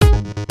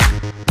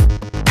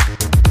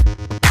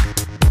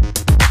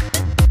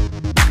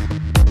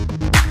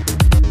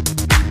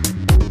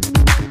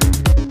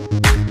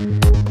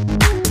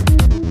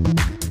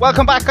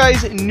Welcome back,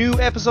 guys. New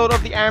episode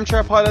of the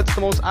Armchair Pilots,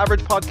 the most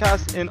average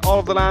podcast in all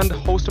of the land,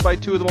 hosted by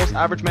two of the most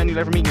average men you'll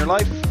ever meet in your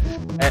life.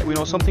 We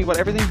know something about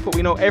everything, but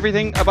we know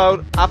everything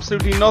about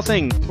absolutely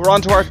nothing. We're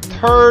on to our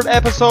third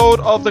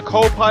episode of the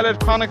Co-Pilot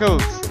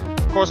Chronicles.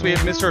 Of course, we have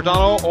Mr.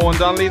 O'Donnell, Owen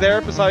Donnelly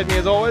there beside me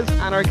as always,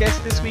 and our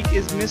guest this week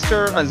is he's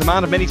a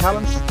man of many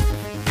talents.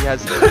 He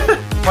has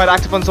quite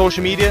active on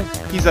social media.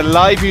 He's a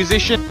live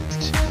musician.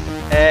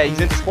 He's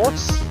into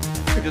sports.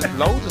 He does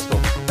loads of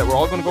stuff that we're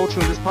all going to go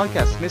through in this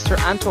podcast. Mr.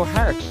 Anto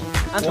Hart.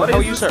 Anto, what how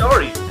are is you, the sir?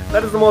 story?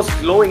 That is the most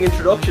glowing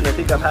introduction I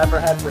think I've ever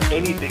had for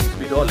anything, to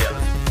be totally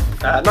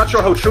honest. Not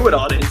sure how true it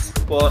all is,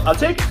 but I'll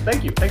take it.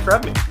 Thank you. Thanks for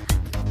having me.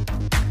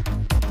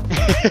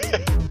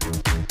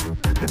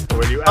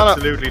 Well, you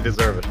absolutely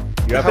deserve it.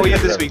 How are you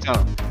this week,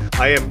 Tom?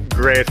 I am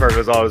great, Fergal,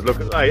 as always.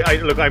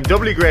 Look, I'm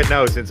doubly great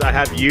now since I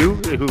have you,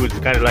 who is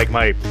kind of like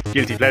my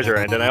guilty pleasure,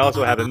 and then I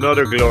also have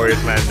another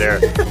glorious man there.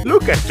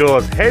 Look at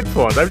those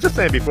headphones. I was just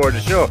saying before the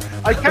show,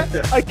 I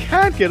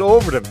can't get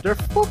over them. They're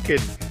fucking.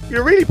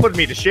 You're really putting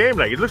me to shame.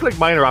 Like, it looks like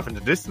mine are off in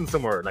the distance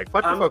somewhere. Like,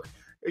 what the fuck?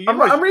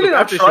 I'm really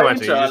not trying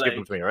to. Just give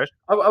them to me, right?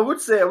 I would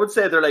say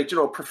they're like,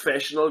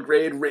 professional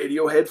grade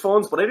radio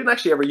headphones, but I didn't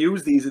actually ever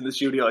use these in the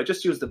studio. I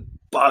just used the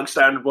bog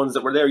standard ones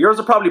that were there. Yours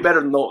are probably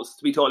better than those,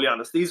 to be totally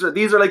honest. These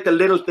are like the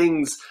little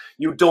things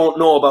you don't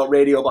know about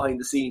radio behind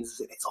the scenes.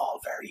 It's all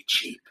very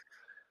cheap.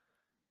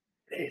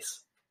 It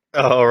is.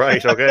 Oh,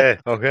 right.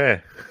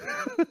 Okay.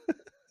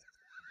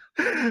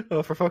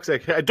 Oh, for fuck's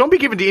sake! Don't be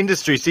giving the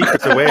industry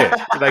secrets away.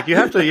 Like, you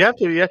have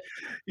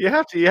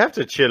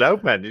to chill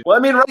out, man. Well, I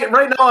mean,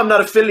 right now I'm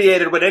not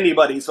affiliated with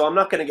anybody, so I'm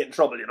not going to get in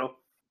trouble, you know.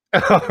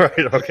 All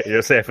right, okay,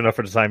 you're safe enough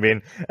for the time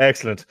being.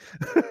 Excellent.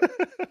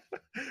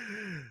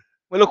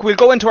 Well, look, we'll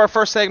go into our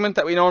first segment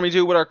that we normally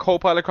do with our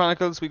Co-Pilot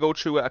Chronicles. We go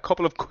through a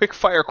couple of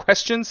quick-fire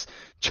questions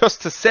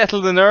just to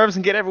settle the nerves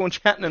and get everyone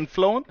chatting and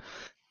flowing.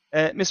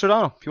 Mr.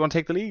 O'Donnell, if you want to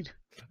take the lead.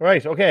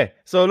 Right, okay.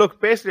 So, look,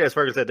 basically, as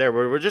Fergal said there,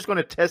 we're just going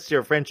to test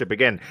your friendship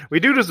again. We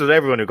do this with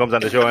everyone who comes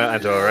on the show,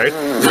 Anto, all right?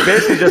 We're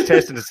basically just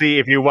testing to see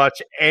if you watch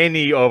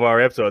any of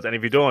our episodes, and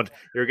if you don't,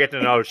 you're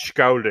getting an old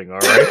scalding, all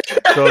right?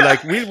 So,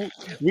 like,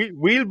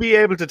 we'll be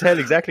able to tell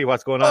exactly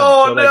what's going on.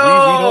 Oh, so, like, no!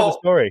 we know the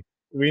story.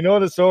 We know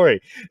the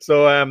story.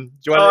 So, do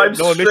you want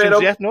to know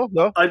admissions yet?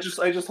 No? I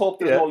just hope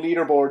there's no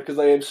leaderboard, because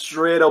I am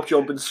straight up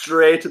jumping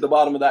straight to the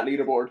bottom of that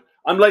leaderboard.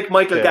 I'm like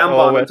Michael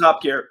Gambon in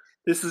Top Gear.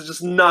 This is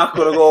just not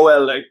going to go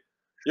well, like.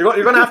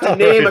 You're going to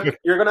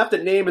have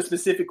to name a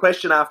specific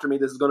question after me.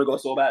 This is going to go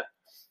so bad.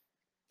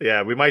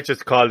 Yeah, we might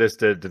just call this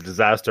the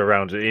disaster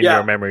round in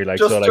your memory, like,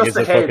 just, so. Like, just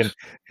it's a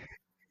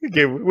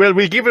fucking. Well,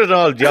 we'll give it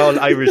the old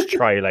Irish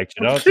try, like,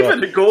 you know. Give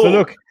it a go. So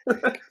look,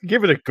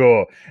 give it a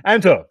go,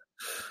 Anto.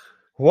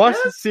 What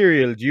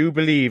cereal do you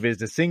believe is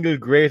the single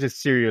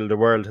greatest cereal the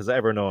world has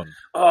ever known?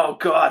 Oh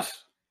God.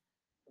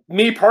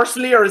 Me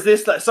personally, or is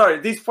this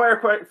these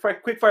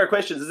quick fire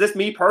questions? Is this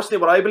me personally,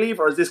 what I believe,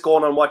 or is this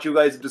going on what you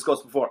guys have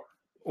discussed before?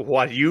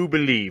 What you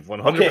believe,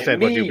 100%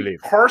 what you believe.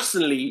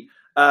 Personally,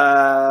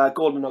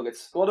 Golden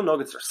Nuggets. Golden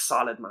Nuggets are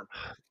solid, man.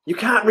 You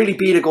can't really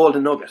beat a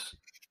Golden Nugget.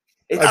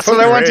 That's what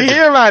I want to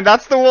hear, man.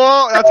 That's the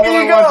one. That's what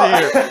I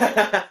want to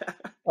hear.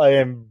 I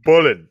am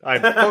bulling.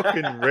 I'm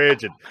fucking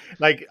raging.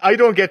 Like, I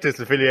don't get this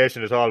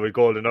affiliation at all with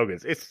Golden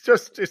Nuggets.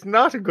 It's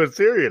not a good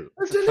cereal.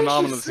 It's a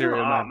phenomenal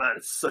cereal, man. Oh, man,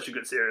 it's such a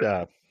good cereal.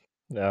 Yeah.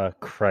 Oh,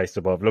 Christ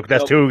above. Look,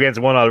 that's 2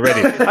 against 1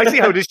 already. I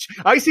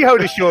see how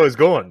this show is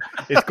going.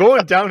 It's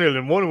going downhill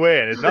in one way,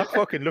 and it's not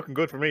fucking looking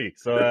good for me.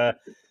 So,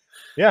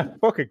 yeah,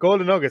 fuck it.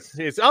 Golden Nuggets.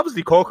 It's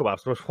obviously Cocoa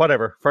Pops, but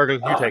whatever. Fergal,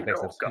 you take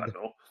next. God,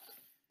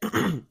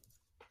 no.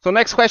 So,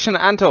 next question,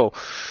 Anto.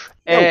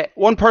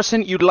 One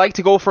person you'd like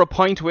to go for a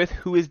pint with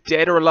who is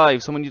dead or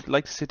alive, someone you'd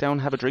like to sit down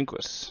and have a drink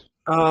with.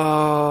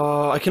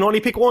 I can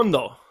only pick one,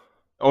 though.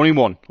 Only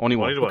one.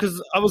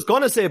 Because I was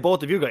going to say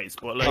both of you guys,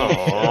 but like...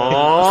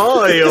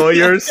 Oh,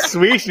 you're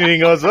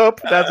sweetening us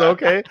up. That's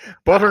okay.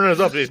 Buttering us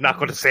up is not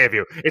going to save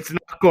you. It's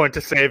not going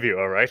to save you,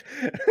 all right?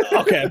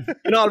 Okay.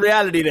 In all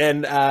reality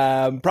then,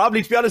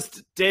 probably, to be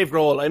honest, Dave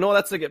Grohl. I know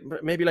that's like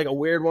maybe like a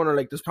weird one, or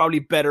like there's probably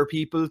better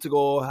people to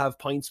go have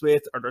pints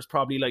with, or there's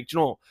probably like,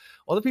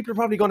 other people are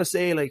probably going to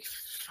say like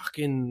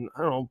fucking,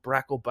 I don't know,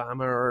 Barack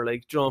Obama, or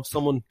like,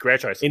 someone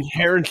great choice,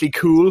 inherently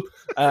cool.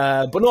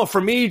 But no,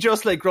 for me,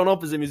 just like growing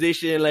up as a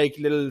musician, like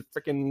little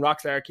freaking rock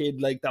star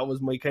kid, like that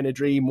was my kind of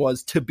dream,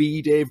 was to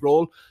be Dave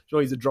Grohl.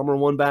 He's a drummer in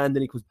one band,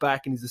 then he comes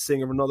back and he's a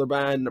singer of another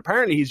band. And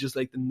apparently he's just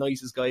like the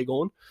nicest guy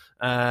going.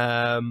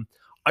 I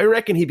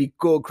reckon he'd be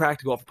good crack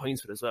to go for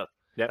pints with as well.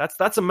 Yeah,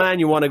 that's a man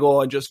you want to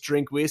go and just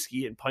drink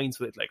whiskey and pints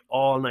with like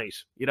all night.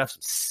 You'd have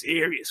some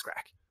serious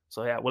crack.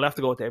 So yeah, we'll have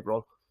to go with Dave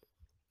Grohl.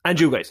 And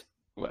you guys.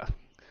 Well,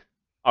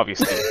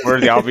 obviously,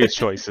 we're the obvious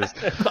choices.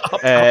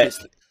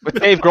 With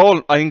Dave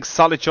Grohl, I think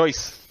solid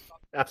choice.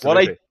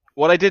 Absolutely.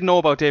 What I didn't know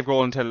about Dave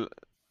Grohl until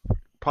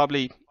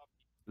probably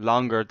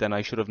longer than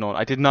I should have known.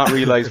 I did not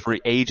realize for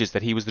ages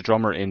that he was the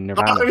drummer in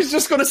Nirvana. I was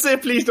just going to say,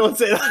 please don't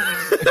say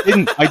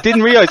that. I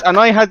didn't realize, and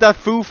I had that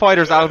Foo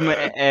Fighters album.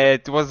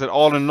 Was it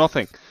All or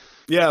Nothing?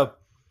 Yeah.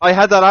 I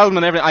had that album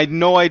and everything. I had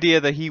no idea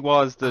that he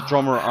was the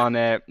drummer on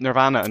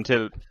Nirvana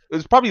until it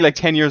was probably like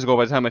 10 years ago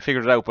by the time I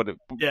figured it out. But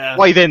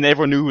by then,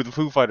 everyone knew who the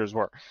Foo Fighters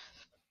were.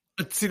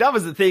 But see, that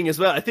was the thing as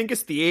well. I think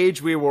it's the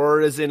age we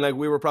were, as in like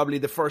we were probably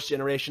the first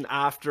generation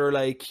after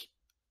like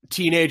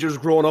teenagers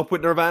growing up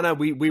with Nirvana.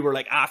 We were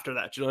like after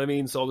that, you know what I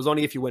mean? So it was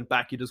only if you went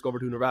back you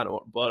discovered who Nirvana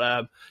were.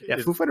 But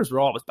Foo Fighters were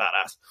always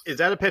badass. Is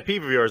that a pet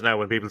peeve of yours now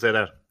when people say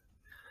that?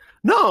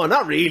 No,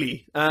 not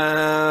really.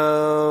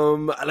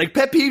 Like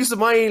pet peeves of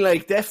mine,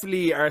 like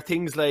definitely are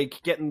things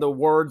like getting the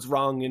words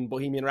wrong in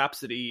Bohemian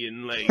Rhapsody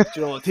and like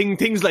you know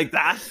things like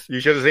that. You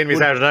should have seen me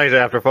Saturday night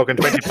after fucking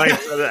 20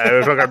 pints. I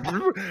was fucking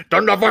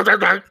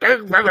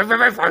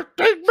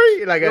take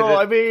me. Like no,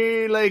 I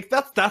mean like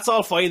that's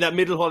all fine.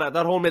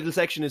 That whole middle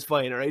section is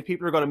fine. All right,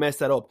 people are gonna mess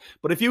that up.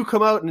 But if you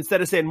come out and instead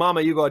of saying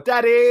 "Mama," you go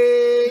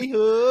 "Daddy,"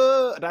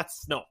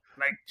 that's no.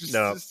 Like, just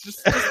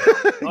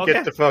okay.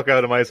 Get the fuck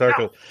out of my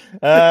circle.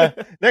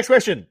 Next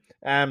question.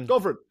 Go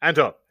for it.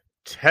 Anto,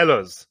 tell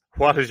us,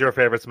 what is your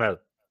favourite smell?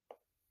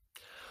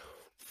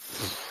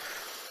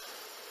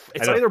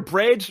 It's either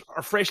bread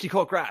or freshly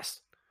cut grass.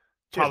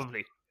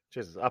 Probably.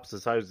 Jesus,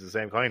 opposite sides of the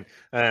same coin.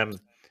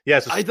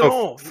 Yes, I don't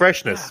know.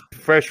 Freshness,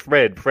 fresh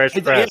bread, fresh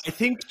grass. I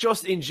think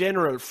just in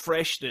general,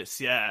 freshness,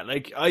 yeah.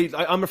 Like,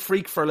 I'm a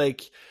freak for,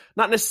 like,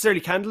 not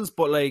necessarily candles,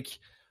 but, like,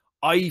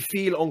 I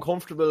feel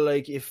uncomfortable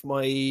like if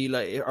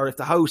the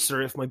house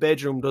or if my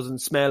bedroom doesn't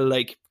smell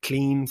like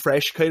clean,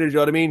 fresh kind of, you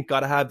know what I mean?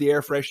 Gotta have the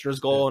air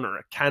fresheners going or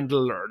a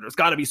candle or there's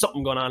gotta be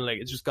something going on. Like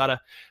it's gotta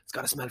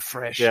smell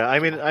fresh. Yeah,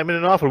 I'm in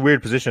an awful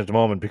weird position at the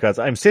moment because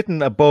I'm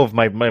sitting above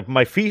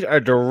my feet are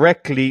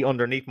directly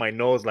underneath my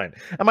nose line.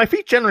 And my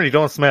feet generally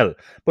don't smell.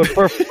 But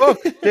for fuck,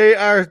 they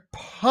are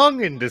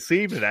ponging this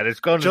evening and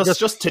it's gonna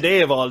just today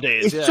of all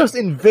days. It's just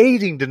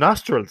invading the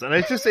nostrils and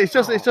it's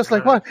just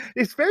like what?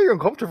 It's very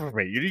uncomfortable for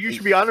me. You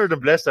should be honored and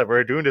blessed that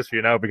we're doing this for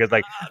you now because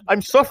like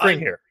I'm suffering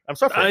here. I'm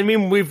suffering. I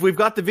mean we've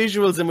got the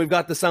visuals and we've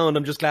got the sound.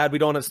 I'm just glad we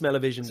don't have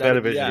smell-o-vision.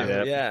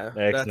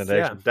 Excellent.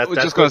 I was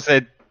just going to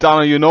say,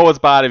 Donald, you know it's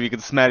bad if you can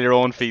smell your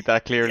own feet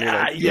that clearly.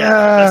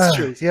 That's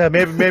true. Yeah,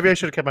 maybe I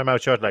should have kept my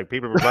mouth shut. Like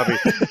people will probably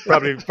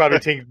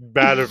think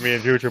bad of me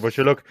in future. But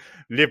you look,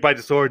 live by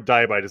the sword,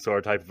 die by the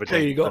sword type of a thing.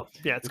 There you go.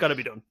 Yeah, it's got to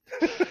be done.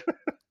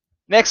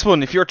 Next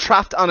one: if you're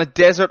trapped on a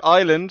desert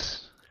island,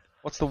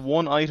 what's the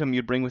one item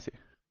you'd bring with you?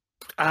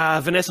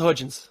 Vanessa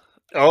Hudgens.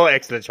 Oh,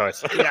 excellent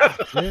choice. Yeah.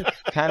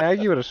 Can't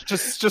argue with it.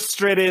 Just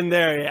straight in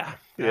there,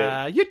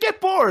 yeah. You'd get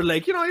bored,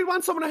 like, you know, you'd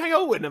want someone to hang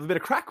out with and have a bit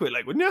of crack with,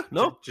 like, wouldn't you?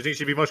 No? Do you think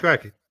she'd be much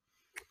crack?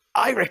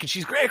 I reckon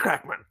she's great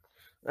crack, man.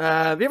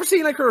 Have you ever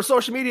seen, like, her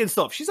social media and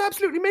stuff? She's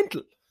absolutely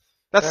mental.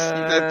 That's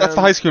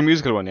the High School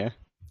Musical one, yeah?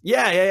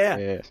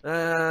 Yeah.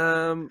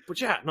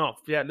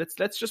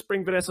 Let's just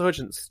bring Vanessa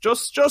Hudgens.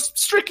 Just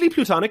strictly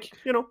platonic,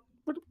 you know.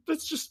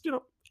 Let's just, you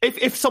know.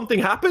 If something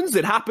happens,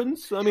 it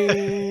happens. I mean,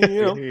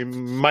 you know, you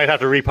might have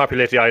to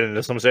repopulate the island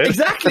at some stage.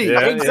 Exactly.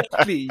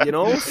 You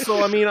know.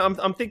 So I mean,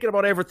 I'm thinking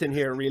about everything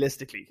here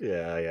realistically.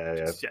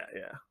 Yeah.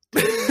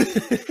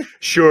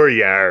 Sure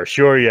you are.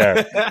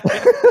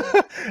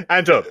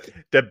 Anto,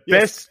 the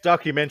best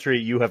documentary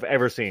you have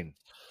ever seen.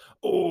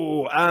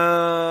 Oh,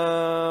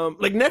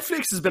 like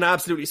Netflix has been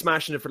absolutely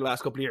smashing it for the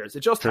last couple of years. It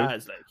just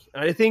has, like,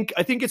 and I think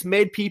it's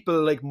made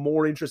people like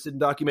more interested in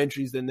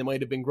documentaries than they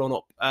might have been growing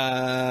up.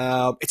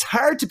 It's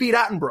hard to beat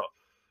Attenborough.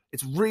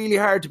 It's really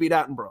hard to beat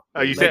Attenborough.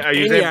 Are you saying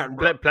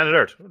Planet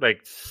Earth?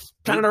 Like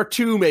Planet Earth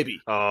 2,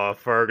 maybe. Oh,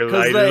 Fergal,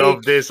 I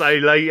love this. I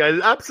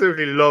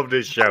absolutely love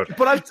this shout.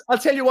 But I'll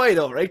tell you why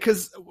though, right?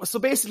 Because so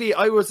basically,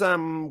 I was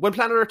when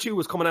Planet Earth 2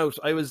 was coming out,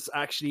 I was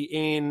actually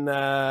in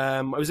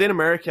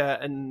America,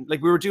 and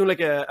like we were doing like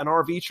an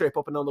RV trip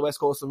up and down the west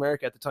coast of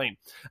America at the time,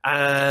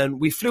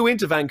 and we flew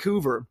into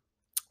Vancouver.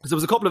 Because there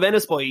was a couple of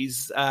Ennis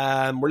boys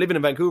were living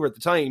in Vancouver at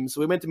the time,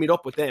 so we went to meet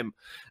up with them.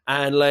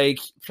 And like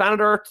Planet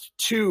Earth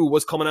 2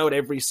 was coming out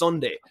every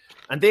Sunday.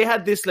 And they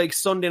had this like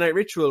Sunday night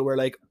ritual where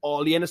like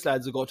all the Ennis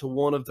lads would go to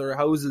one of their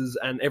houses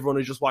and everyone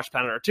would just watch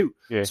Planet Earth 2.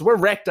 Yeah. So we're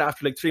wrecked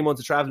after like 3 months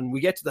of traveling. We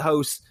get to the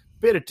house,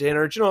 bit of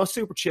dinner, you know,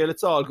 super chill,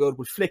 it's all good.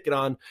 We'll flick it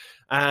on.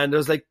 And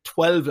there's like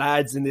 12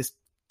 lads in this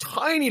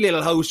tiny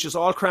little house just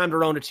all crammed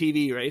around a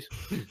TV, right?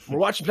 We're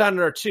watching Planet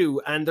Earth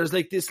 2 and there's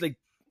like this like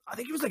I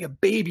think it was like a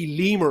baby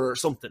lemur or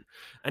something,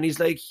 and he's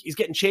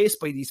getting chased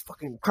by these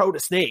fucking crowd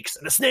of snakes,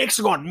 and the snakes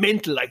are going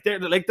mental, like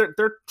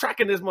they're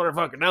tracking this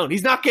motherfucker down.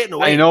 He's not getting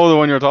away. I know the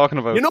one you're talking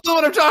about. You know the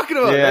one I'm talking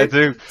about. Yeah, right? I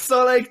do.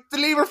 So like the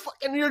lemur,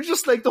 fucking, you're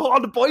just like all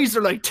the boys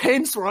are like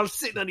tense. We're all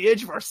sitting on the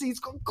edge of our seats,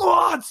 going, "Go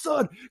on,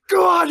 son,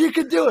 go on, you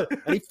can do it."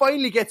 And he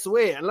finally gets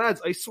away. And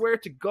lads, I swear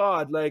to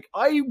God, like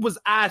I was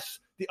at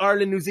the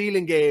Ireland-New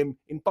Zealand game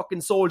in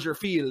fucking Soldier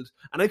Field,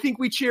 and I think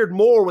we cheered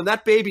more when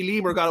that baby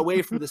lemur got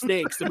away from the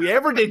snakes than we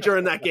ever did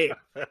during that game.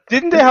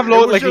 Didn't they have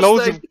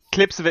loads of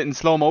clips of it in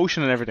slow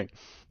motion and everything?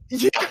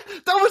 Yeah,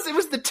 it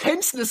was the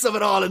tenseness of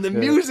it all and the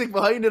music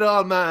behind it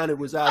all, man. It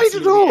was I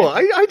don't know.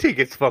 I think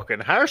it's fucking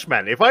harsh,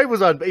 man. If I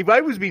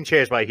was being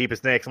chased by a heap of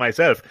snakes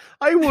myself,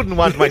 I wouldn't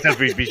want myself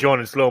to be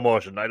shown in slow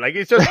motion.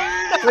 It's just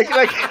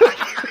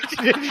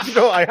you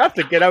know, I have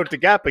to get out the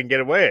gap and get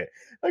away.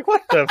 Like,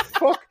 what the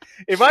fuck?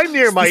 If I'm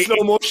near my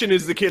slow motion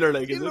is the killer,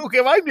 like, is it? look,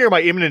 if I'm near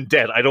my imminent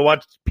death, I don't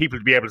want people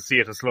to be able to see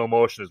it in slow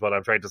motion. Is what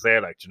I'm trying to say,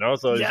 like, you know.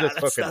 So Yeah,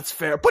 it's just that's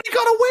fair. But you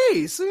got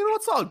away, so you know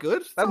it's all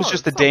good. That was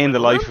just a day in the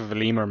life of a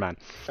lemur, man.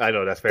 I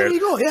know that's fair. There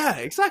you go. Yeah,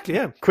 exactly.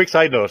 Yeah. Quick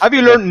side note: Have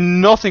you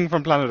learned nothing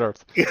from Planet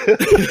Earth?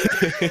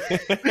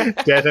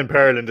 death and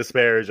peril and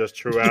despair just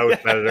throughout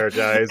Planet Earth,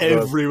 guys.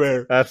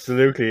 Everywhere.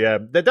 Absolutely, yeah.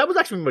 That was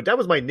actually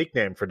my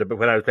nickname for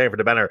when I was playing for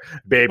the banner,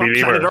 Baby What,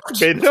 Lemur.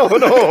 Planet No,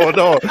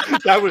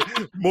 that was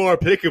more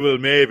applicable,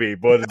 maybe,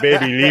 but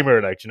Baby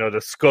Lemur, like, you know, the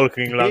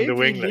skulking along the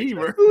wing. Like,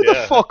 Lemur. Who the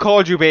fuck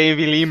called you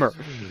Baby Lemur?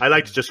 I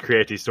like to just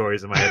create these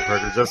stories in my head,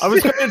 Fergal. Just I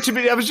was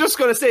just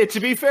going to say, to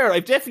be fair,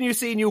 I've definitely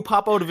seen you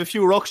pop out of a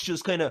few rocks,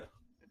 just kind of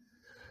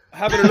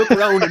having a look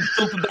around and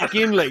jumping back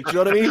in, like, do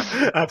you know what I mean?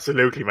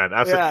 Absolutely, man.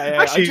 Absolutely.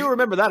 Yeah, Actually, I do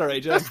remember that,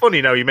 alright. Yeah. that's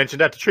funny now you mentioned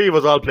that. The three of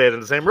us all played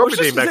in the same I was rugby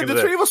just team back gonna in say, the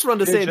the day. three of us were on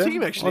the same Yeah.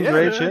 team, actually.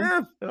 Underage, Yeah.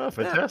 Oh,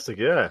 fantastic!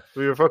 Yeah,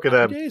 we were fucking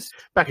Happy days.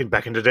 back in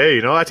the day.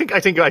 You know, I think I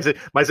said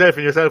myself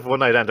and yourself one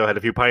night, Ando, had a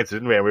few pints,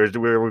 didn't we? And we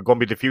were going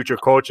to be the future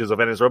coaches of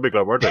Ennis Rugby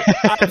Club, weren't we?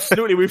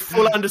 Absolutely, we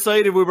full on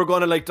decided we were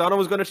going to, like, Donna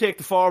was going to take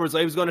the forwards,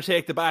 I was going to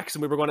take the backs,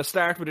 and we were going to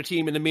start with a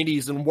team in the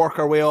minis and work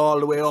our way all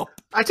the way up.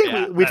 I think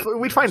Yeah,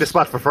 we'd find a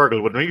spot for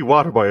Fergal, wouldn't we?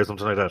 Waterboy or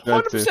something like that.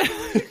 That's it.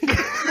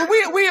 100%.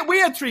 Well, we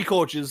had three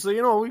coaches, so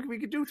you know we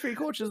could do three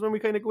coaches when we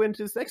kind of go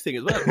into this next thing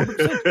as well.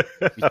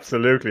 100%.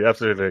 Absolutely.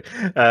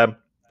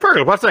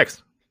 Fergal, what's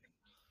next?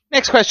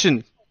 Next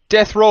question.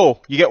 Death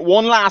row. You get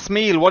one last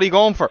meal. What are you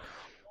going for?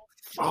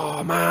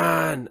 Oh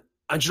man,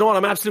 and you know what?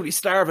 I'm absolutely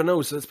starving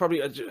now, so it's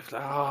probably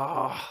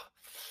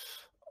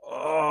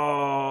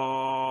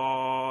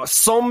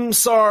some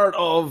sort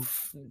of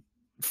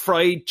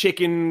fried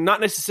chicken, not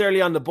necessarily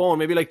on the bone,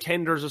 maybe like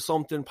tenders or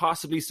something,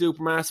 possibly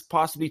Supermass,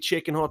 possibly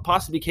Chicken Hut,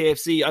 possibly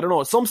KFC. I don't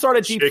know, some sort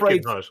of deep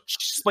fried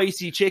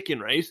spicy chicken,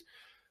 right?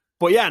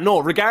 But yeah, no,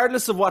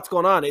 regardless of what's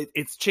going on,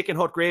 it's Chicken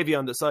Hut gravy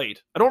on the side.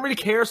 I don't really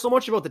care so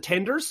much about the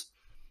tenders.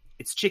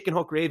 It's Chicken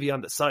Hut gravy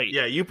on the side.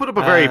 Yeah, you put up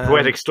a very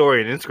poetic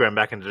story on Instagram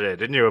back in the day,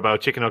 didn't you, about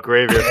Chicken Hut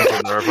gravy or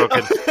something? Or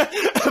fucking...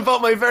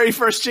 About my very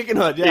first Chicken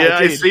Hut. Yeah, yeah,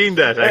 I've seen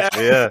that,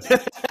 actually, yeah.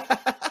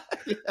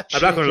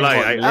 I'm not going to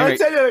lie. I'll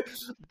tell you,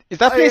 Is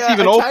that place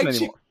even open tagged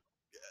anymore?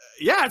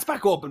 Yeah, it's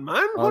back open,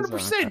 man. Oh,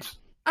 100%.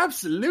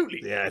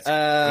 Absolutely. Yeah, it's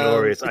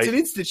glorious. It's an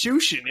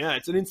institution. Yeah,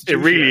 it's an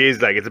institution. It really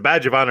is. Like, it's a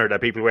badge of honor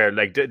that people wear.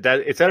 Like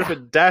that. It's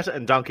that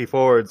and Donkey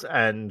Fords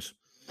and.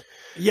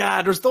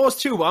 Yeah, there's those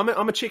two. But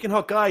I'm a Chicken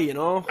Hut guy, you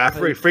know.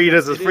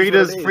 Frida's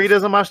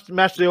a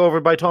match day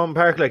over by Tom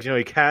Park. Like, you know,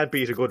 you can't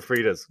beat a good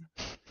Frida's.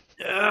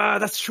 Yeah,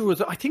 that's true.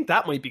 I think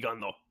that might be gone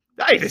though.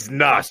 It is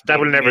not. That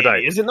will never die.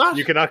 Is it not?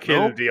 You cannot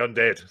kill the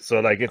undead. So,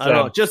 like, it's. I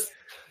know.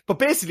 But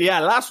basically, yeah,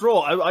 last row,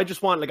 I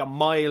just want like a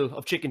mile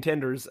of chicken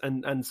tenders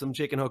and some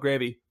Chicken Hut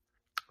gravy.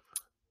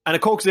 And a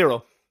Coke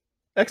Zero.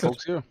 Excellent.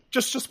 Coke Zero.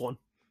 Just one.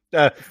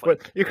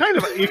 But you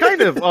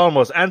kind of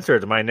almost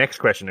answered my next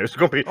question. It was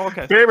going to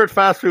be favorite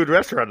fast food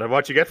restaurant and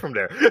what you get from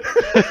there.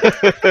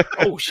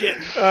 Oh shit!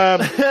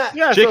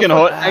 Yeah, Chicken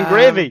Hut and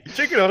gravy.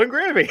 Chicken Hut and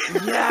gravy.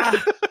 Yeah,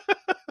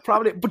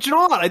 probably. But you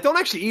know what? I don't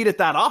actually eat it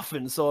that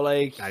often. So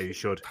like, yeah, you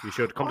should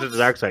come to the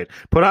dark side.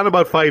 Put on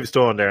about 5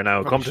 stone there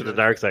now. Come to the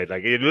dark side.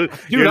 Like, dude,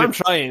 I'm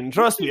trying.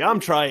 Trust me, I'm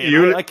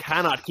trying. I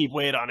cannot keep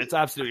weight on. It's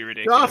absolutely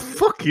ridiculous. Oh,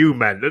 fuck you,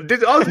 man. In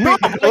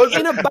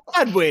a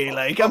bad way.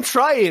 Like, I'm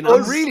trying.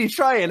 I'm really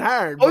trying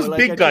hard. Us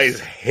big guys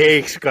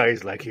hate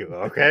guys like you,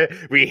 okay?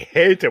 We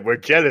hate them. We're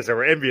jealous or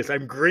we're envious.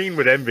 I'm green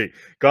with envy.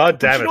 God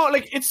damn it. You know,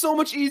 like, it's so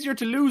much easier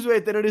to lose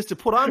weight than it is to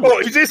put on weight. Oh,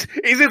 is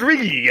it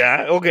really?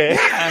 Yeah, okay.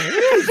 Yeah, it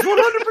is,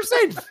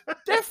 100%.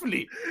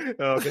 Definitely.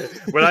 Okay.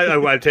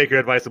 Well, I'll take your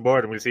advice on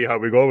board and we'll see how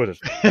we go with it.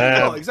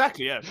 Oh,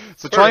 exactly, yeah.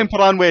 So try and put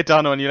on weight,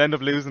 Dono, and you'll end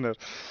up losing it.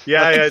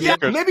 Yeah,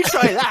 maybe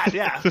try that,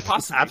 yeah.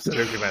 Possibly.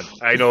 Absolutely, man.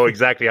 I know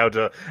exactly how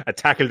to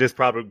tackle this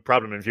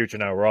problem in future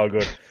now. We're all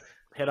good.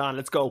 Head on,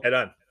 let's go. Head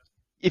on.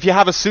 If you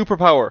have a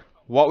superpower,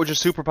 what would your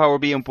superpower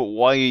be, and but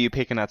why are you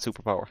picking that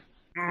superpower?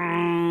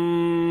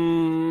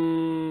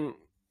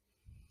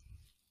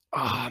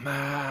 Oh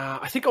man,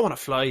 I think I want to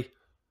fly.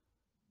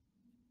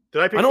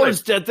 Did I pick? I know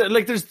there's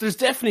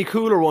definitely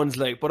cooler ones,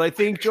 like, but I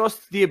think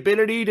just the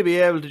ability to be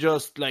able to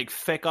just like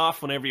feck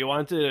off whenever you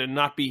want to and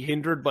not be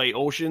hindered by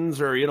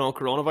oceans or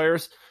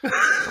coronavirus.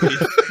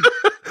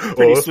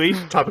 Pretty sweet.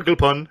 Topical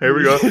pun. Here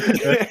we go.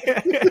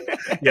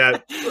 Yeah,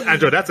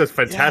 Andrew, that's a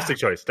fantastic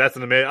choice. That's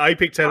an amazing. I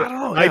picked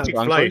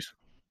flight.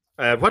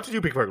 What did you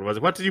pick, Fergal?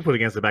 What did you put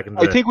against it back in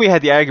the day? I think we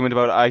had the argument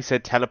about it. I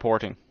said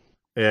teleporting.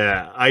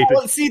 Yeah,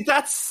 see,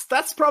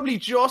 that's probably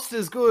just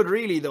as good,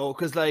 really, though,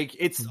 because like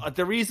it's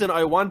the reason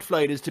I want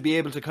flight is to be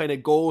able to kind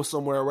of go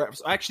somewhere. Where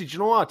actually, do you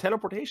know what?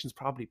 Teleportation's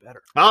probably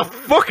better. Oh,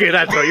 fuck it,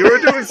 Andrew! You were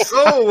doing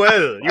so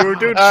well. You were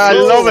doing I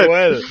love it.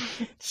 well.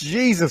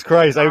 Jesus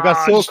Christ, I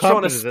got so just throwing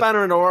a confident.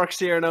 Spanner in the works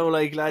here now,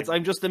 like lads.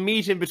 I'm just the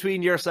meat in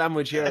between your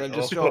sandwich here. I'm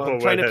just trying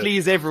to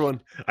please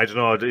everyone. I don't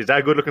know. Is that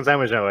a good looking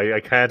sandwich now?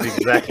 I can't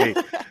exactly.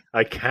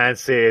 I can't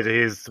say it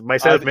is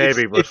myself,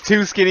 maybe. But it's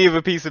too skinny of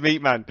a piece of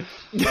meat, man.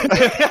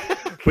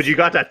 But you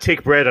got that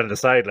thick bread on the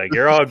side, like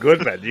you're all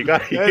good, man. You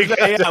got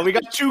Yeah, we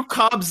got two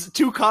cobs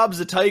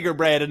of tiger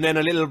bread, and then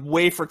a little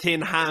wafer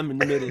thin ham in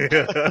the middle.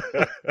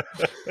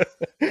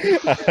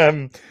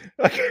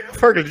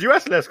 Fergal, did you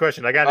ask the last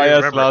question? I can't I even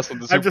asked remember. last one,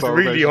 the I'm just Super Bowl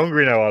really question.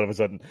 hungry now all of a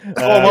sudden.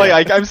 Oh my!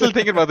 I'm still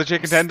thinking about the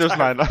chicken tenders,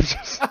 man. I'm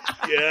just.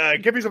 Yeah,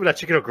 give me some of that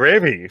chicken or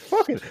gravy.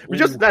 Fuck it. We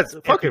just end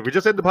the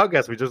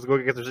podcast. We just go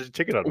get some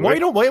chicken on. Why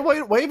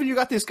haven't you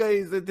got this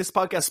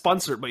podcast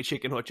sponsored by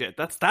Chicken Hut yet?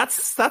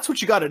 That's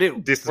what you got to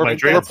do. This is my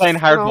dream. We're playing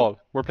hardball.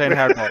 We're playing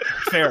hardball.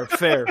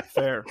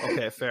 Fair.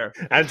 Okay, fair.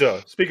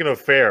 Anto, speaking of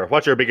fear,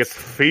 what's your biggest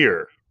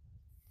fear?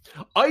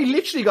 I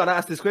literally got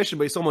asked this question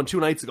by someone 2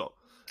 nights ago.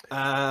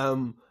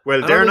 Well,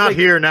 they're not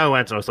here now,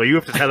 Anto, so you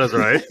have to tell us,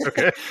 right?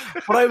 Okay.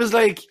 But I was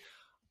like,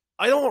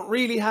 I don't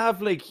really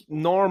have like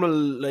normal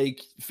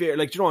like fear,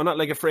 like I'm not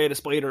like afraid of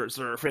spiders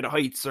or afraid of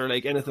heights or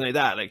like anything like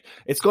that. Like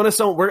it's gonna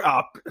sound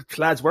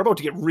lads, we're about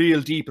to get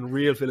real deep and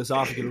real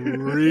philosophical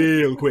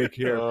real quick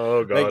here.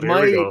 Oh god, like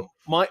here we go.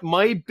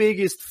 my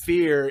biggest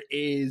fear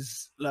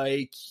is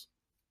like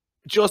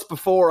just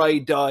before I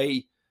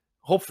die.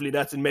 Hopefully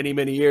that's in many,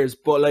 many years,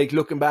 but like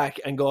looking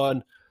back and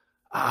going,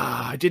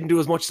 I didn't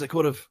do as much as I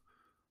could have.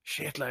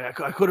 Shit,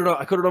 like I could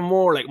have done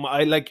more.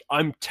 Like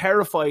I'm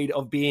terrified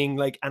of being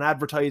like an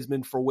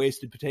advertisement for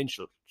wasted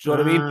potential. Do you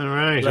know what I mean?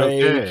 Right, like,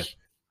 okay.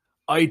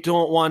 I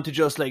don't want to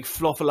just like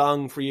fluff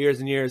along for years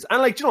and years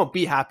and like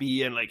be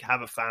happy and like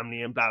have a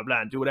family and blah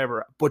blah and do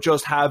whatever, but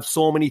just have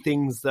so many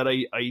things that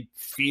I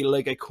feel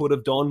like I could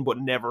have done but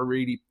never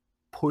really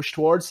pushed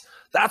towards.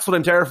 That's what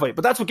I'm terrified.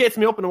 But that's what gets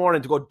me up in the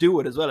morning to go do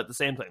it as well at the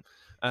same time.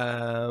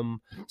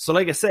 So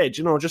like I said,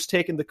 just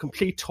taking the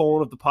complete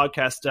tone of the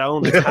podcast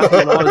down. It's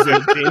happening all as a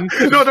thing.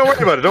 No, don't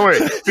worry about it. Don't worry.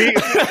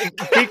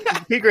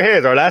 Peter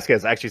Hayes, our last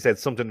guest, actually said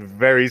something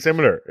very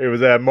similar. It was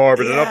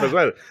morbid enough as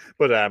well.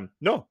 But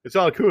no, it's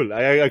all cool.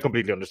 I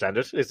completely understand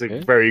it. It's a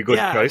very good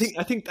choice.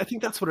 I think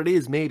that's what it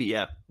is. Maybe,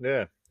 yeah.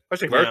 Yeah. I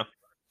think, Mark.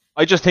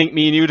 I just think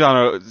me and you,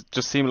 Donna,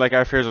 just seem like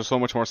our fears are so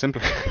much more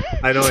simpler.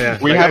 I know, yeah.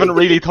 We haven't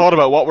really thought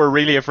about what we're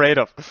really afraid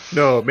of.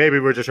 No,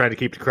 maybe we're just trying to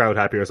keep the crowd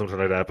happy or something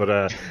like that.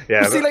 But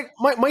yeah. See, like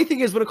my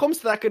thing is when it comes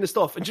to that kind of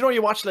stuff, and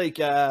you watch like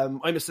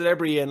I'm a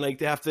Celebrity, and like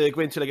they have to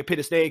go into like a pit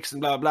of snakes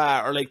and blah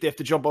blah, or like they have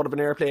to jump out of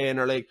an airplane,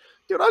 or like,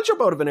 dude, I'll jump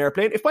out of an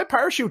airplane. If my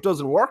parachute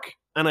doesn't work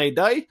and I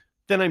die,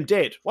 then I'm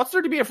dead. What's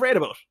there to be afraid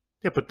about?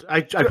 Yeah, but I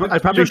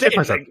probably shit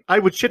myself. I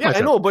would shit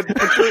myself. I know, but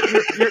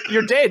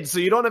you're dead, so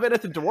you don't have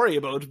anything to worry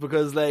about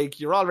because like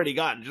you're already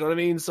gone. Do you know what I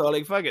mean? So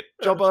like, fuck it,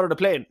 jump out of the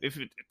plane. If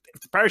the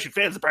parachute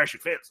fails, the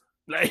parachute fails.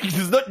 Like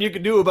there's nothing you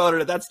can do about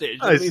it at that stage.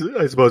 I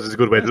suppose it's a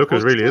good way to look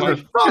at it, really, isn't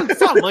it?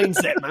 It's all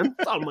mindset, man.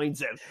 It's all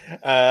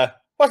mindset.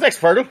 What's next,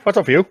 Fergal? What's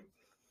up for you?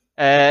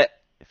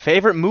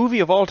 Favorite movie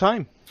of all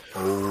time?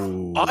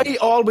 Oh. I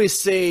always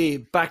say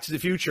Back to the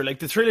Future, like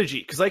the trilogy,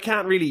 because I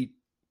can't really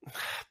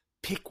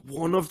pick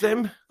one of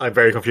them. I'm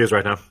very confused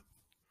right now.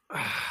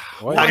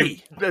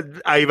 Why?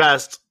 I've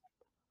asked.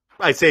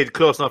 I say it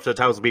close enough to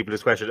 1,000 people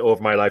this question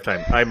over my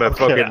lifetime. I'm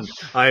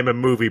a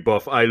movie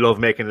buff. I love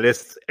making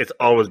lists. It's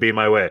always been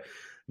my way.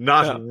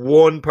 Not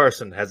one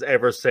person has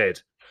ever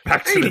said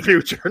Back to the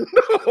Future.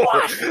 No.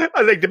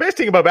 I think the best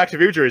thing about Back to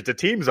the Future is the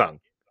theme song.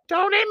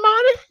 Don't it,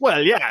 money?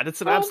 Well, yeah,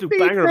 that's an absolute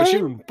banger of a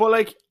tune. But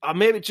like,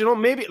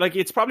 maybe like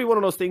it's probably one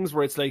of those things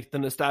where it's like the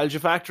nostalgia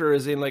factor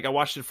is in like I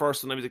watched it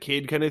first when I was a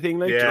kid kind of thing.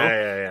 Like,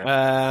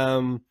 yeah.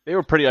 They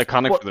were pretty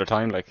iconic for their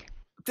time. Like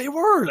they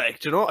were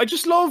like, I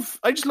just love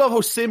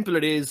how simple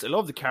it is. I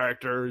love the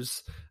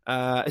characters.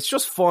 It's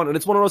just fun, and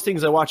it's one of those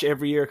things I watch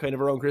every year, kind of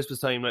around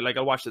Christmas time. Like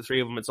I'll watch the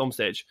 3 of them at some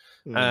stage.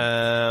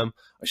 I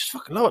just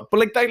fucking love it. But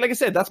like I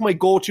said, that's my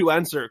go-to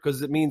answer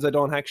because it means I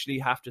don't actually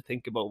have to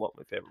think about what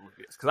my favorite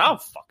movie is. Because I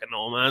don't fucking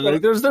know, man.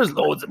 Like there's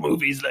loads of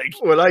movies. Like,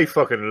 well, I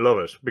fucking love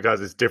it because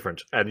it's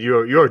different, and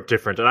you're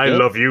different, and I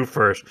love you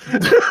first.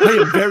 I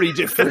am very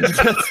different.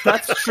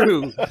 That's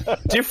true.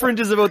 Different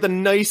is about the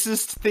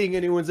nicest thing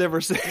anyone's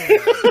ever said.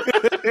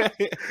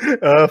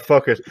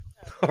 Fuck it.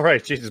 All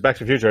right, Jesus, Back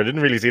to the Future. I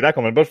didn't really see that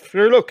coming, but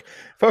sure, look,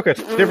 fuck it.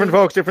 Different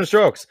folks, different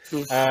strokes.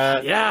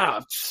 Yeah,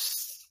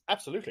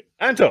 absolutely.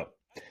 Anto,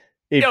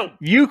 if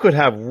you could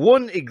have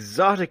one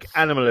exotic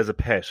animal as a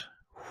pet,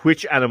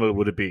 which animal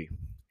would it be?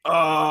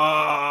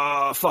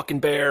 Fucking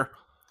bear.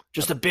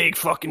 Just a big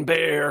fucking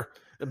bear.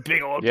 A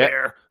big old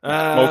bear.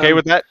 I'm okay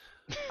with that.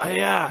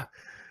 Yeah.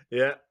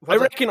 Yeah. I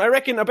reckon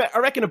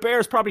a bear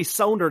is probably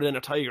sounder than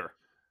a tiger.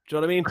 Do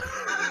you know what I mean?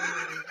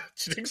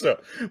 Do you think so?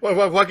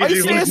 What can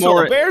you say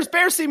so.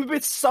 Bears seem a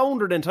bit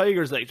sounder than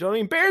tigers, like, do you know what I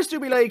mean? Bears do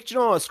be like,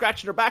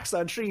 scratching their backs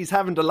on trees,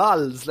 having the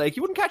lols. Like,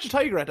 you wouldn't catch a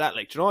tiger at that,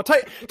 like, do you know?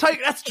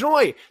 Tiger, that's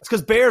joy. It's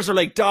because bears are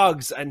like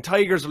dogs and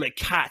tigers are like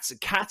cats,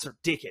 and cats are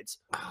dickheads.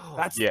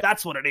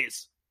 That's what it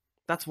is.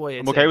 That's why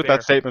I'm okay with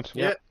that statement.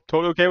 Yeah,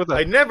 totally okay with that.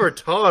 I never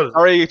thought.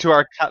 Sorry to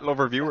our cat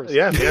lover viewers.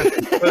 Yeah.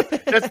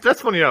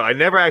 That's funny. I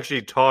never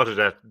actually thought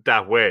of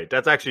that way.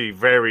 That's actually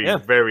very,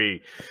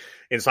 very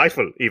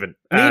insightful even.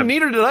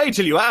 Neither did I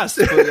till you asked.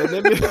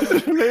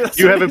 But,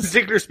 You have a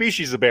particular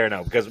species of bear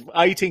now, because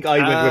I think I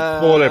went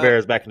with polar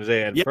bears back in the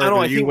day, and yeah,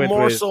 I you think went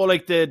more with... so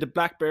like the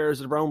black bears,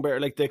 the brown bear,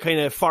 like the kind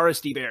of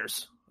foresty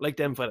bears, like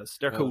them fellas.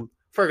 They're cool.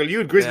 Fergal, you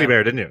had grizzly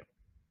bear, didn't you?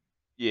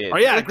 Yeah. Oh,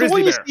 yeah, like the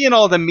grizzly one you bear. see in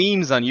all the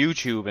memes on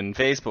YouTube and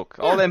Facebook.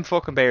 All them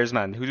fucking bears,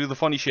 man, who do the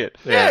funny shit.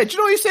 Yeah, do you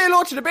know you say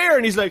hello to the bear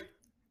and he's like,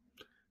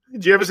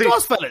 Did you ever see?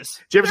 those fellas.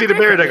 Did you ever see the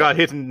bear that got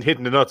hit in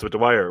the nuts with the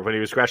wire when he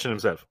was scratching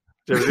himself?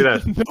 Did you ever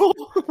see that? No.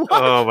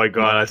 Oh my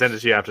god! I sent it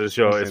to you after the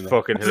show. It's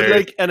fucking Is it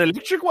hilarious. like an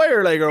electric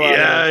wire, like, or what?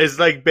 Yeah, it's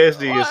like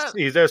basically What?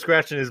 he's there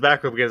scratching his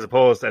back up against a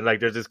post, and like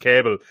there's this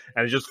cable,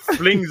 and it just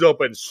flings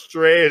up and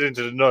straight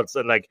into the nuts,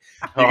 and like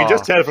you can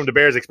just tell from the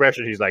bear's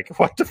expression, he's like,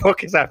 "What the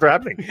fuck is after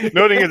happening?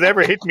 Nothing has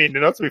ever hit me in the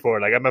nuts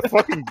before. Like I'm a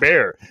fucking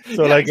bear."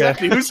 So Yeah, like,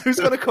 exactly. Who's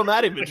going to come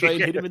at him and try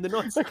and hit him in the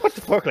nuts? like what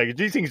the fuck? Like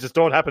these things just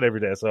don't happen every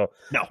day. So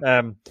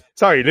No.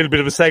 Sorry, a little bit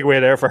of a segue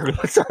there,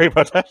 Fergal. Sorry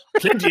about that.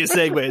 Plenty of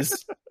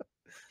segues.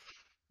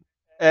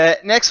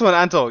 Next one,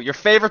 Anto. Your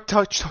favorite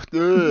your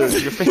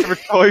favorite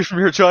toy from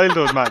your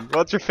childhood, man.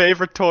 What's your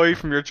favorite toy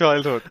from your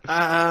childhood?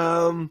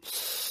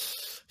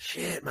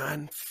 Shit,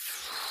 man.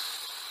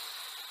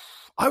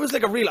 I was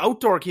like a real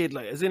outdoor kid,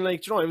 like, as in,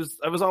 like, you know,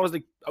 I was always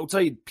like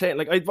outside playing.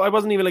 Like, I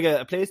wasn't even like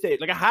a PlayStation.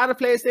 Like, I had a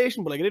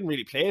PlayStation, but like I didn't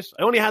really play it.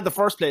 I only had the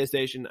first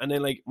PlayStation, and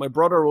then like my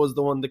brother was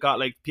the one that got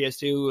like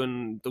PS2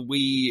 and the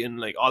Wii and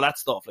like all that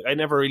stuff. Like, I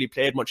never really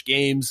played much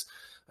games.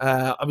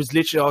 I was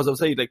literally always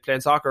outside, like playing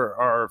soccer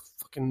or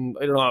fucking,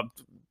 I don't know,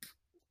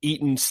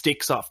 eating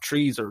sticks off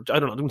trees, or I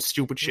don't know, doing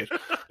stupid shit.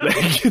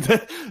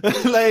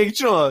 like,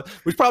 you know,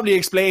 which probably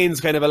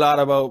explains kind of a lot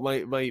about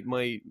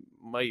my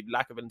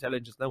lack of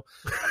intelligence now,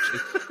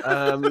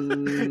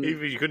 actually.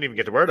 You couldn't even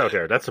get the word out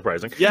there. That's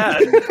surprising. Yeah,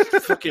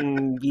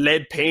 fucking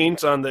lead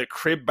paint on the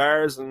crib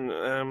bars, and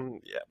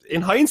yeah.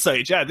 In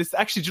hindsight, yeah, this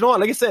actually, do you know what?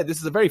 Like I said, this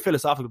is a very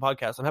philosophical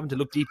podcast. I'm having to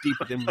look deep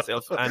within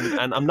myself,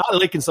 and I'm not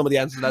liking some of the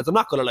answers, lads. I'm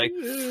not gonna lie.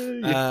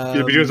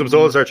 You'll be doing some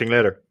soul searching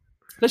later.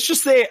 Let's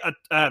just say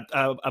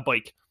a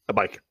bike. A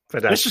bike.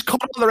 Let's Fantastic. just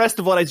cut all the rest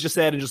of what I just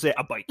said and just say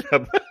a bike.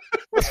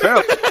 Fair.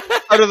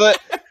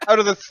 Out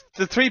of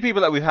the three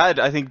people that we've had,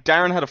 I think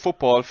Darren had a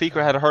football,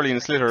 Fikra had a hurley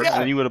and a sliotar, Yeah.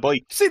 and you had a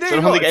bike. See, there So I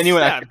you don't go. think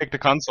anyone It's- actually picked a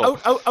console.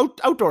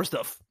 Outdoor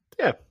stuff.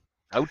 Yeah.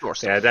 Outdoor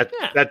stuff. Yeah,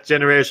 that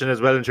generation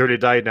has well and truly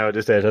died now at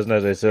this stage, hasn't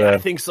it? So, I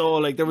think so.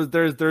 Like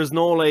there's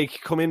no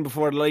like come in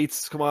before the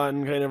lights come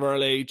on kind of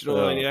early, you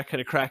know, any of that kind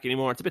of crack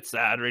anymore. It's a bit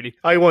sad, really.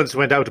 I once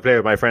went out to play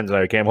with my friends, and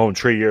I came home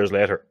 3 years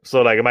later.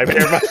 So like my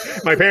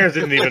parents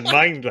didn't even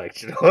mind,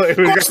 like, you know. It Of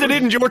was course they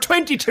didn't. You were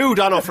 22,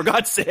 Dono, for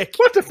God's sake.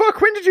 what the fuck?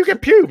 When did you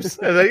get pubes?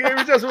 And, like, it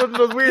was just one of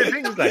those weird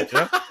things, like, you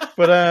know.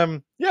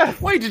 But yeah.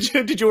 Why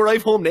did you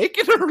arrive home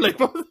naked or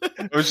like?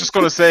 I was just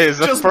going to say, is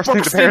that the Just first thing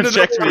the burst parents into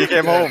the checked when you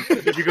came home?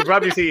 If you could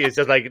probably see, it's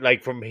just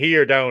like from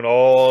here down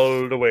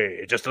all the way.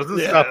 It just doesn't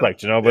stop,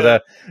 like, you know.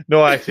 But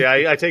no, actually,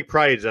 I take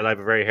pride that I have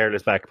a very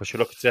hairless back. But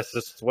look, it's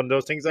just one of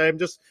those things I am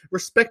just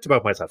respect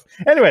about myself.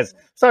 Anyways,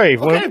 sorry.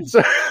 Okay.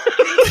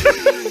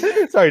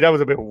 Sorry, that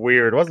was a bit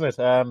weird, wasn't it?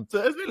 So it's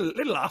a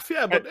little off,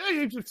 yeah, but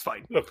it's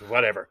fine. Look,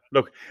 whatever.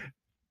 Look,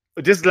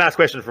 this is the last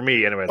question for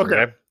me, anyways.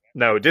 Okay.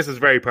 Now, this is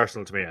very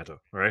personal to me, Anto.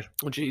 All right,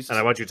 Oh, Jesus. and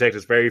I want you to take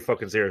this very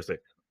fucking seriously.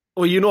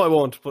 Well, you know I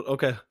won't, but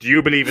okay. Do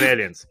you believe in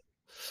aliens?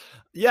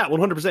 Yeah,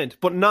 100%.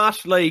 But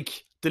not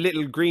like the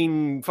little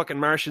green fucking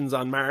Martians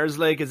on Mars,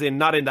 like, as in,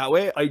 not in that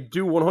way. I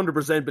do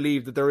 100%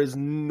 believe that there is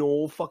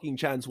no fucking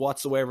chance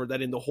whatsoever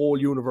that in the whole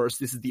universe,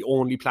 this is the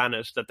only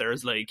planet that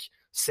there's, like,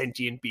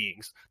 sentient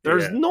beings.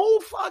 There's no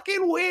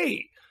fucking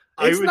way.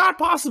 It's not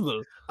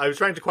possible. I was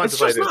trying to quantify It's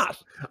just this.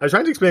 not. I was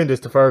trying to explain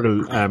this to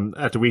Fergal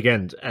at the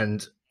weekend,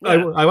 and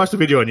I watched a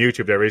video on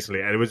YouTube there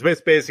recently, and it was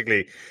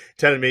basically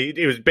telling me,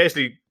 it was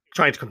basically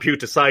trying to compute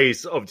the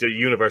size of the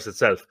universe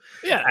itself.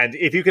 Yeah. And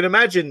if you can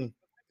imagine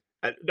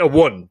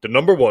the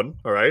number one,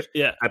 all right?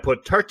 Yeah. I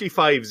put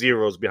 35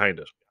 zeros behind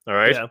it, all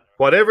right? Yeah.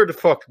 Whatever the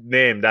fuck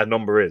name that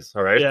number is,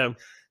 all right? Yeah.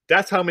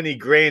 That's how many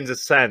grains of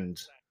sand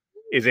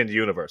is in the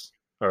universe,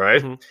 all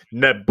right? Mhm.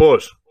 Now,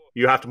 but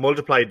you have to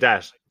multiply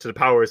that to the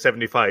power of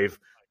 75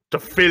 to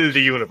fill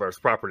the universe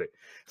properly.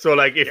 So,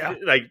 like, if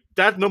like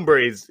that number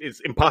is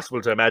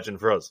impossible to imagine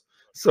for us.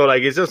 So,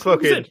 like, it's just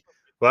fucking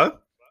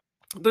what?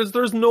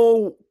 There's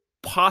no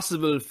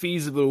possible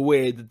feasible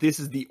way that this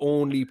is the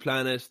only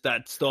planet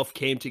that stuff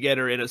came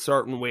together in a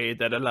certain way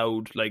that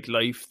allowed like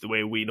life the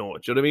way we know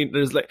it. Do you know what I mean?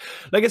 There's like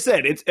I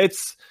said,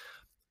 it's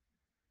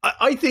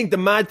I think the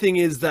mad thing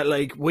is that,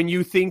 like, when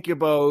you think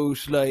about,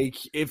 like,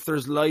 if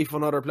there's life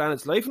on other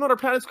planets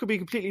could be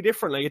completely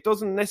different. Like, it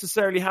doesn't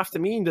necessarily have to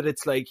mean that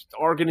it's like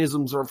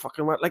organisms or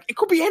fucking, like, it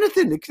could be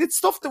anything. It's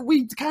stuff that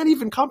we can't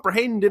even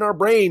comprehend in our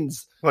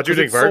brains. What do you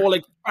think, it's so,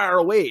 like, far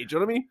away. Do you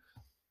know what I mean?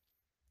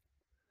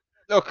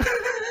 Look,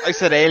 I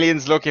said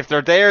aliens. Look, if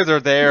they're there, they're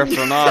there. If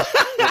they're not,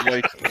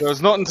 like,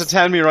 there's nothing to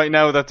tell me right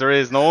now that there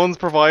is. No one's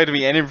provided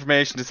me any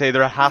information to say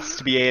there has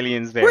to be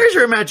aliens there. Where's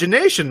your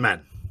imagination,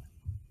 man?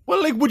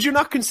 Well, like, would you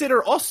not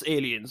consider us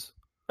aliens?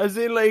 As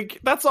in, like,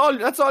 that's all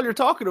you're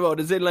talking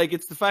about. As in, like,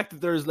 it's the fact that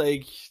there's,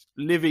 like,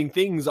 living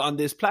things on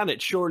this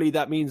planet. Surely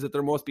that means that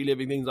there must be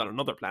living things on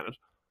another planet.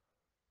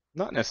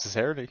 Not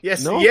necessarily.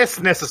 Yes, No? yes,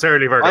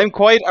 necessarily, Virgo. I'm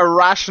quite a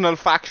rational,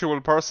 factual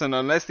person.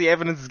 Unless the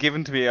evidence is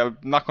given to me, I'm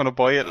not going to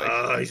buy it.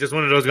 Like. He's just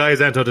one of those guys,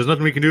 Anto. There's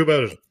nothing we can do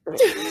about it.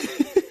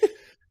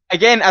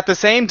 Again, at the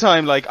same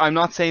time, like, I'm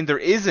not saying there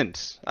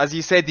isn't. As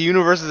you said, the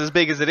universe is as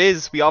big as it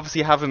is. We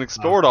obviously haven't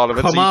explored all of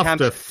it. Come so you off can't,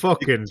 the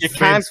fucking you can't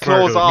fence,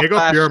 close Virgo. off Make up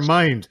that. your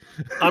mind.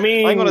 I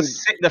mean, I'm going to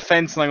sit in the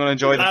fence and I'm going to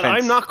enjoy the and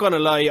fence. I'm not going to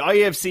lie. I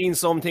have seen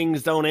some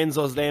things down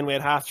Enzo's Laneway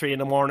at 3:30 in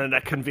the morning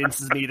that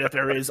convinces me that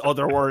there is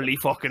otherworldly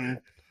fucking.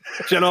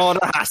 Do you know,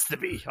 there has to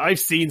be. I've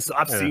seen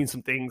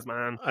some things,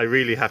 man. I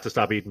really have to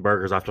stop eating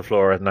burgers off the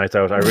floor at nights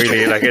out. I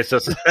really, like, it's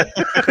just...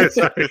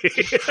 Sorry.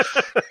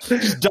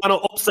 Just Donna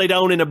upside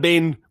down in a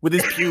bin with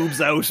his pubes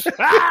out.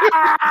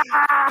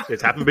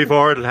 It's happened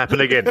before, it'll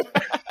happen again.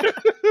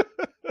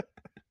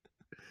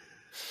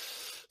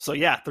 So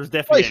yeah, there's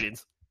definitely Right.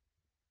 aliens.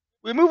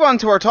 We move on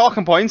to our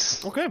talking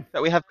points Okay.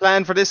 that we have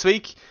planned for this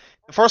week.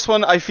 The first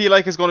one I feel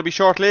like is going to be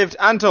short-lived.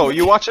 Anto,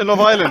 you watching Love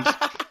Island?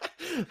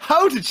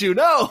 How did you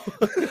know?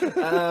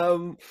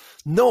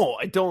 No,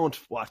 I don't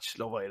watch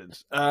Love Island.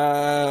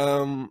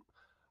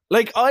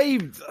 Like I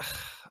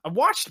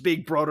watched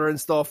Big Brother and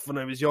stuff when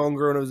I was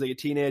younger and I was like a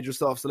teenager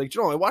stuff. So like,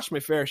 you know, I watched my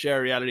fair share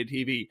of reality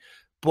TV.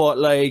 But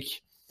like,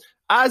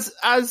 as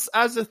a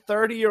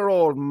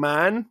 30-year-old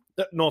man,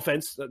 no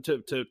offense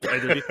to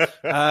either of you.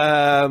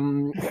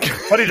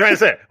 What are you trying to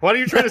say? What are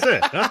you trying to say?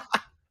 Huh?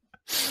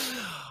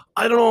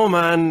 I don't know,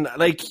 man.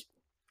 Like,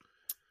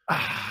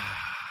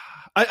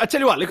 I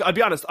tell you what, like, I'll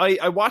be honest,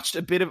 I watched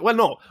a bit of, well,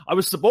 no, I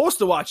was supposed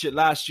to watch it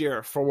last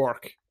year for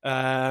work,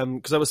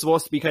 because I was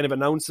supposed to be kind of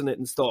announcing it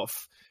and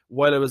stuff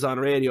while I was on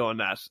radio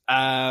and that.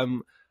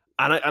 And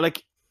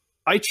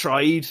I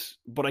tried,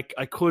 but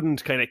I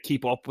couldn't kind of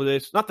keep up with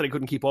it. Not that I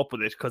couldn't keep up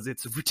with it, because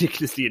it's a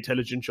ridiculously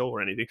intelligent show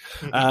or anything.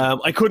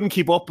 I couldn't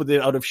keep up with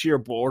it out of sheer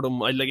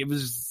boredom.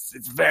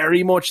 It's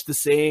very much the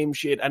same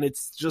shit, and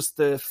it's just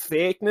the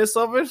fakeness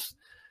of it.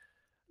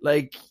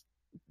 Like,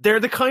 they're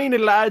the kind of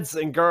lads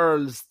and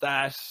girls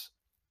that,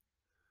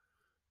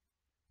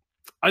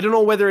 I don't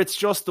know whether it's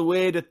just the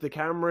way that the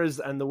cameras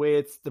and the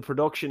way the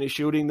production is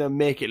shooting them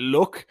make it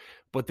look,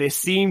 but they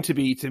seem to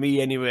be, to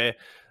me anyway,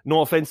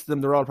 no offense to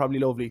them, they're all probably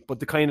lovely, but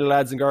the kind of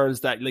lads and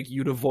girls that, like,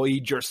 you'd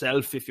avoid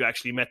yourself if you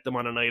actually met them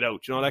on a night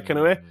out, you know, that kind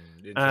of way.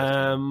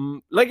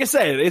 Like I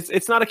said,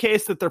 it's not a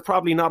case that they're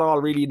probably not all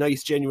really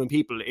nice, genuine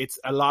people. It's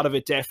a lot of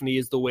it definitely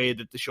is the way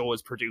that the show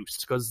is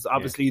produced, because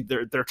obviously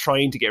they're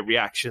trying to get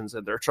reactions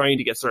and they're trying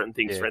to get certain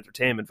things for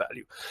entertainment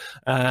value.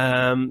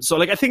 So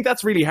like, I think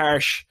that's really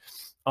harsh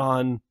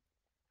on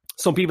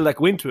some people that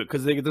go into it,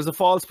 because there's a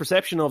false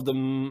perception of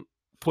them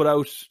put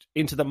out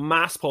into the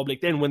mass public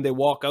then when they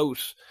walk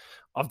out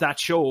of that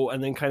show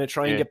and then kind of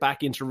try and get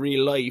back into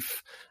real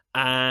life,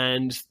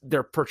 and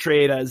they're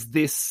portrayed as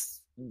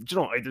this, you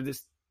know, either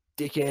this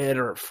dickhead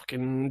or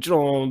fucking, you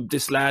know,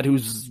 this lad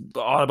who's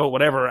all about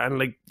whatever, and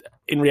like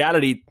in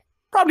reality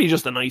probably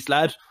just a nice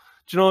lad,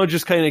 you know,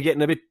 just kind of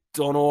getting a bit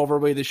done over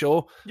by the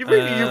show. You've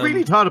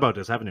really thought about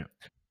this, haven't you?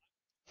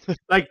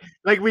 Like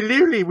we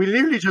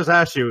literally just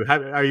asked you,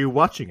 are you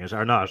watching it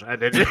or not? And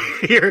then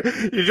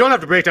you don't have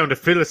to break down the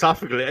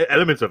philosophical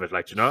elements of it,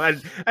 like, you know.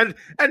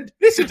 And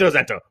listen to us,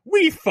 Anto.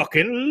 We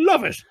fucking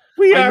love it.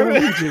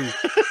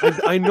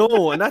 I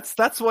know, and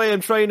that's why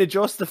I'm trying to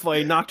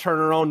justify not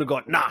turning around and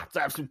going, nah, it's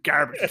absolute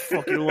garbage. Just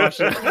fucking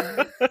watch it.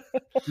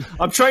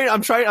 I'm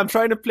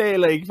trying to play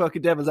like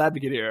fucking devil's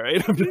advocate here,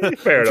 right? I'm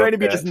trying to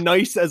be as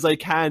nice as I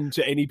can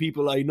to any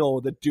people I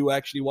know that do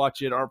actually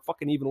watch it, or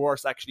fucking even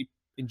worse, actually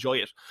enjoy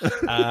it.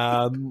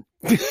 What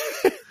do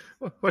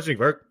you think,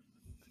 Berg?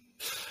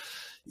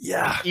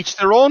 Yeah, Each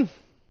their own.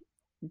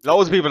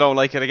 Loads of people don't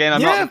like it. Again,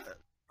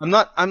 I'm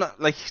not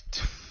like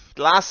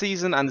last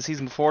season and the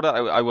season before that.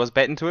 I was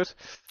betting to it.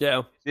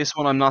 Yeah. This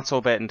one I'm not so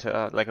betting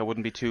to. Like, I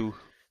wouldn't be too.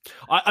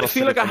 I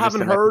feel like I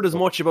haven't heard as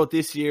much about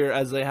this year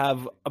as I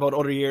have about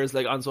other years,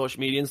 like on social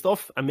media and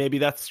stuff. And maybe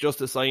that's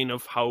just a sign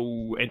of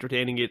how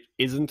entertaining it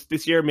isn't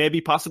this year.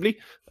 Maybe, possibly.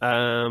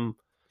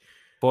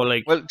 But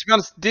like, well, to be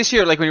honest, this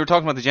year, like when you were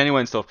talking about the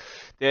Genuine stuff,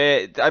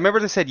 I remember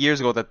they said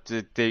years ago that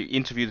they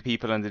interview the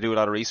people and they do a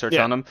lot of research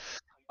on them.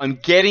 I'm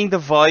getting the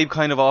vibe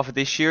kind of off of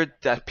this year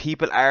that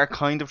people are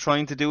kind of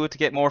trying to do it to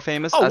get more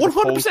famous, as 100%.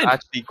 opposed to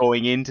actually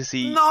going in to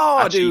see.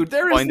 No, dude,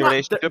 there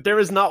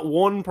is not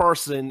one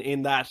person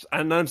in that,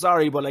 and I'm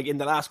sorry, but like in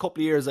the last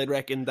couple of years, I'd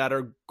reckon that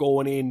are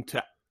going in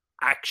to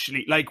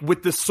actually, like,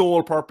 with the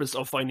sole purpose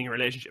of finding a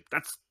relationship.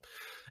 That's,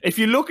 if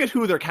you look at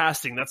who they're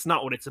casting, that's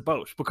not what it's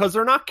about, because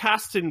they're not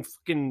casting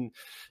fucking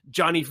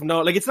Johnny from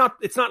now. Like, it's not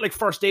like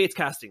First Dates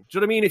casting. Do you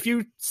know what I mean? If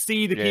you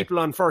see the people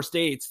on First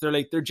Dates,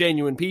 they're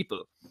genuine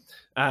people.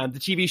 The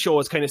TV show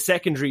is kind of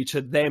secondary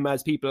to them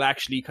as people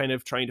actually kind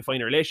of trying to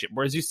find a relationship.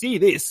 Whereas you see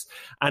this,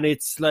 and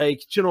it's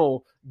like, you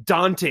know,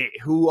 Dante,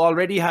 who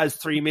already has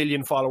 3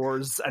 million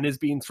followers and is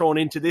being thrown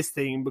into this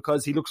thing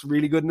because he looks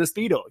really good in a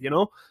Speedo, you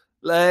know?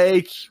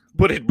 Like,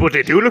 but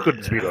they do look good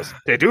in Speedos.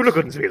 They do look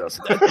good in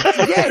Speedos.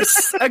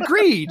 Yes,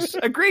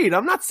 agreed.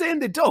 I'm not saying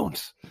they don't,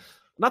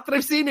 Not that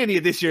I've seen any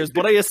of this year's,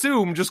 but I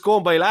assume just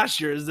going by last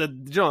year's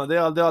that they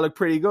all look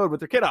pretty good with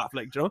their kit off,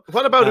 like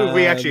What about if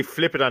we actually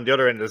flip it on the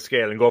other end of the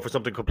scale and go for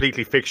something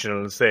completely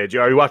fictional instead?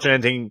 Are you watching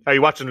anything? Are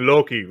you watching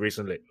Loki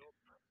recently?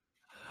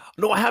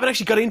 No, I haven't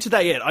actually got into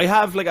that yet. I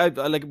have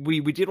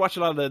we did watch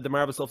a lot of the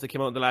Marvel stuff that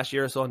came out in the last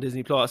year or so on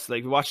Disney Plus.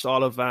 Like we watched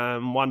all of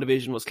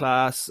WandaVision was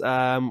class.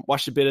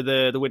 Watched a bit of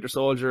the Winter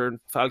Soldier,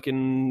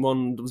 Falcon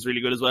one was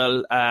really good as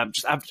well.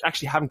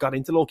 Actually haven't got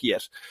into Loki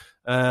yet.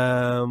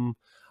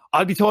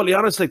 I'll be totally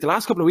honest. Like the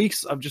last couple of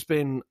weeks, I've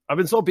been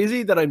so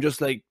busy that I'm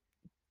just like,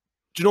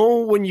 do you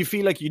know when you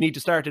feel like you need to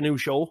start a new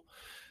show?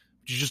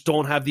 You just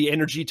don't have the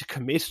energy to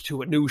commit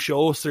to a new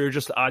show, so you're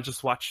just, I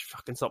just watch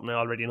fucking something I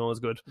already know is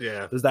good.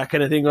 Yeah, there's that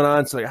kind of thing going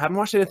on. So like, I haven't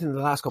watched anything in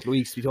the last couple of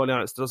weeks, to be totally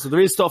honest. So there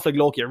is stuff like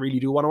Loki I really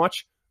do want to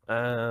watch.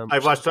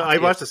 I've watched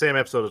the same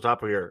episode at the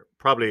top of here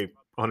probably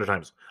 100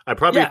 times.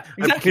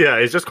 Exactly.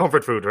 It's just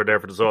comfort food right there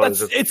for the soul.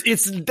 That's it.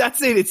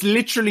 It's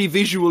literally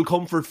visual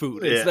comfort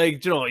food. It's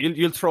like, you know,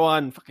 you'll throw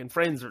on fucking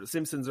Friends or The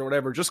Simpsons or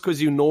whatever just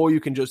because you know you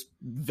can just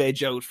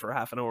veg out for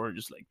half an hour and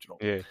just like, you know,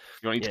 you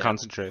don't need to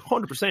concentrate.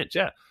 100%,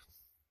 yeah.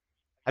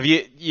 Have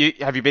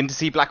you been to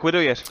see Black Widow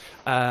yet?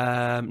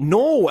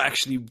 No,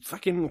 actually,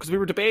 fucking, because we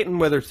were debating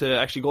whether to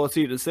actually go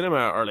see it at the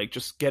cinema or like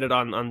just get it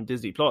on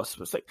Disney Plus.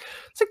 It's like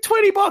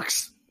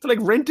 $20 to like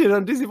rent it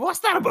on Disney.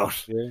 What's that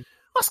about? Yeah.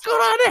 What's going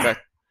on there?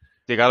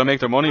 They got to make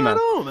their money, man. I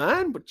know,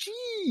 man, but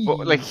geez.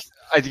 But like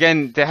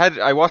again,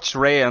 I watched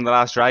Raya and the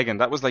Last Dragon.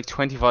 That was like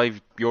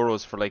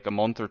 €25 for like a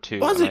month or two.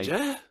 Was it?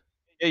 Yeah.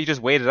 Yeah, you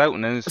just wait it out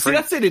and then it's free. See,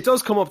 that's it. It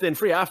does come up then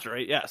free after,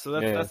 right? Yeah, so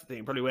that's the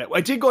thing. Probably wait.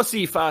 I did go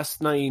see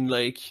Fast 9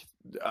 like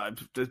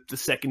the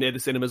second day the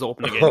cinemas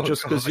open again,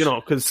 just because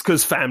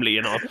because family,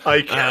 you know.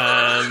 I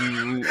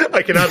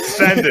cannot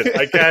stand it.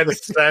 I can't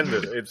stand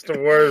it. It's the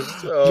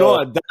worst.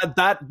 Oh. No,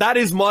 that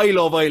is my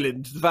Love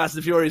Island, the Fast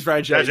and Furious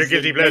franchise. That's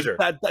your guilty pleasure.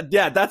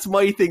 That's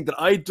my thing. That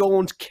I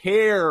don't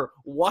care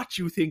what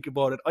you think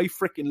about it. I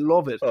freaking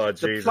love it. Oh,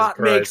 the Jesus plot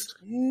Christ. makes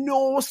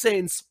no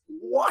sense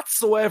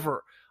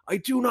whatsoever. I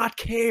do not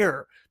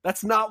care.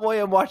 That's not why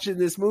I'm watching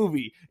this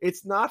movie.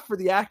 It's not for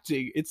the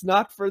acting. It's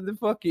not for the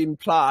fucking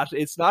plot.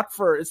 It's not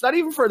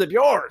even for the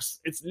viewers.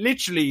 It's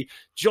literally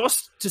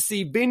just to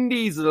see Vin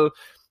Diesel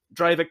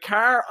drive a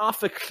car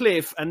off a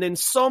cliff and then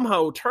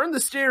somehow turn the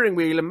steering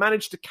wheel and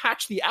manage to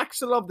catch the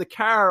axle of the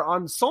car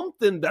on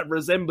something that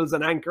resembles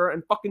an anchor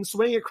and fucking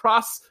swing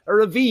across a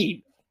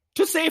ravine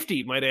to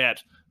safety, might I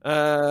add.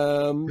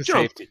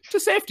 To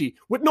safety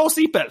with no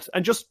seatbelt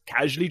and just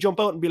casually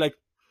jump out and be like,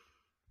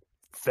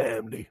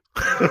 family.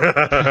 You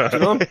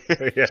know?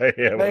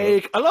 Yeah.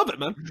 Like, I love it,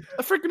 man.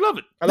 I freaking love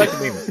it. I like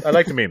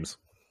the memes.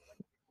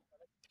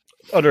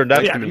 Other than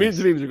that, the memes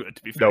are good,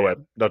 to be fair.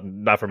 No,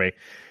 not for me.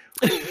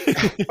 What do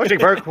you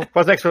think, Berg?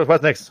 What's next?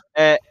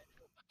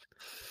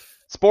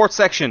 Sports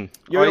section.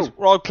 Right,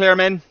 we're all Clare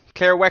men.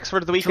 Clare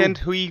Wexford the weekend.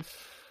 Who you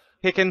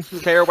picking?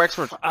 Clare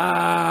Wexford.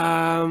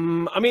 I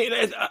mean,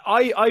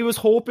 I was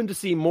hoping to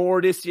see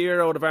more this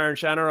year out of Aaron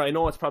Shannon. I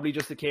know it's probably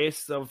just a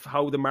case of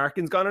how the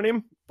marking's gone on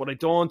him, but I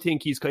don't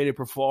think he's kind of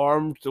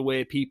performed the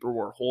way people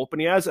were hoping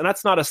he has. And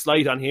that's not a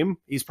slight on him.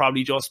 He's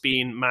probably just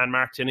been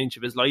man-marked an inch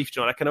of his life,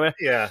 you know, that kind of way.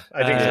 Yeah,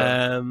 I think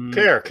so.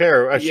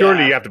 Clare.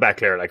 Surely you have to back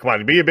Clare. Like, come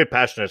on, be a bit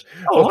passionate.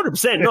 Oh,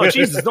 100%. No,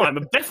 Jesus, no. I'm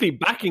definitely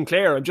backing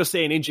Clare. I'm just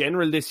saying in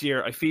general this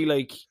year, I feel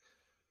like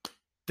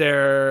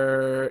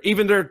their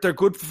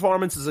good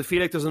performances, I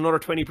feel like there's another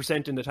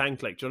 20% in the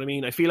tank. Like, do you know what I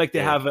mean? I feel like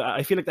they have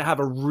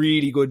a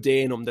really good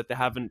day in them that they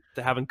haven't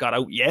got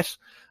out yet.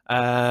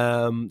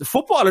 The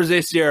footballers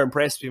this year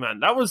impressed me,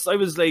 man. I was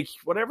like,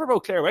 whatever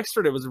about Clare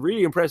Wexford, I was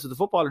really impressed with the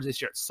footballers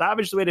this year. It's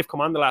savage the way they've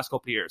come on the last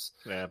couple of years.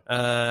 Yeah.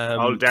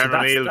 Old Darren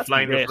O'Neill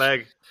flying the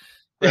flag.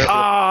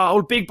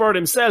 Old Big Bird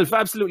himself,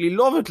 absolutely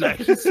love it. Like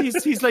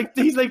he's like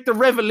the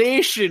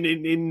revelation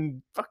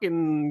in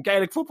fucking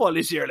Gaelic football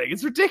this year. Like,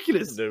 it's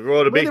ridiculous. They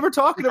were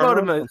talking about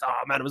him. Oh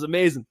man, it was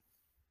amazing.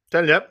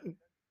 Tell you.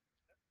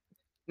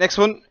 Next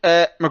one,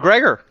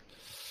 McGregor.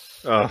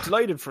 I'm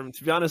delighted for him,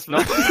 to be honest.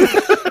 another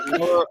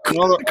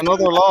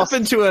loss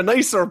into a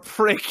nicer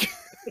prick.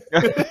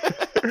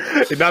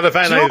 Not a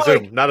fan, I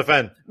assume. Not a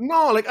fan.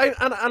 No,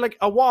 I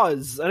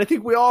was, and I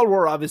think we all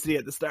were obviously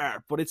at the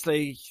start. But it's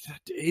like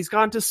he's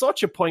gone to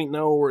such a point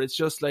now where it's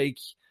just like,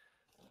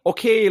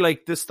 okay,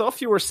 like the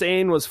stuff you were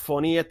saying was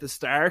funny at the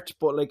start,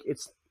 but like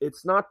it's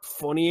not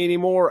funny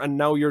anymore, and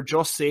now you're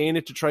just saying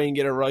it to try and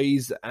get a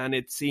rise, and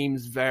it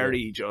seems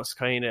very just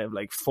kind of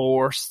like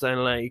forced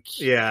and like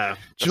they're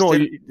still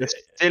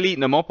eating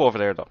them up over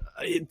there though.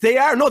 They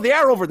are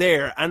over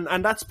there,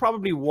 and that's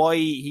probably why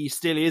he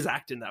still is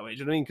acting that way. Do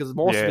you know what I mean? Because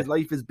most of his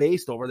life is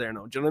based over there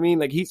now. Do you know what I mean?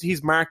 Like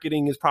he's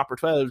marketing his proper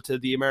 12 to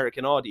the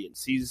American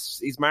audience.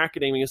 He's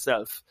marketing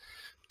himself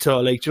to,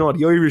 like, you know,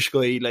 the Irish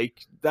guy.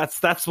 Like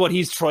that's what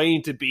he's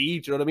trying to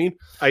be. Do you know what I mean?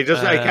 I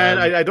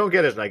don't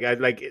get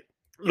it.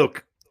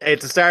 Look, at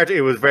the start,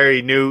 it was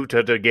very new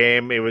to the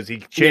game. It was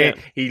he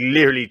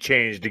literally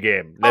changed the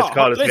game. Let's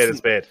call it spade a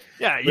spade.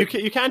 Yeah,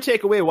 you can't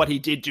take away what he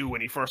did do when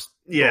he first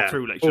got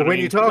through. Like, but when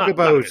you talk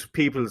about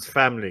people's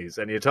families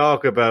and you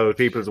talk about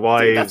people's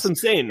wives, that's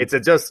insane. It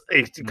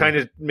kind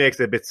of makes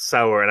it a bit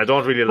sour, and I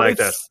don't really like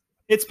that.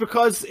 It's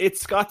because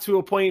it's got to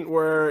a point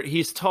where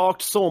he's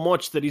talked so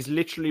much that he's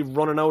literally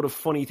running out of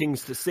funny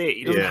things to say.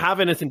 He doesn't have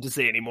anything to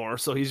say anymore,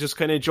 so he's just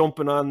kind of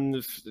jumping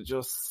on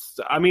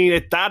I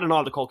mean, that and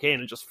all the cocaine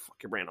and just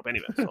fucking ran up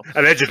anyway. So.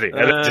 Allegedly.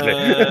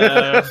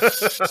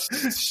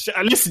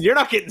 Listen, you're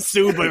not getting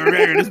sued by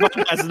McGregor. This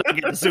podcast is not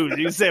getting sued.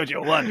 You can say what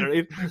you want,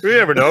 right? You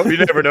never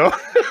know.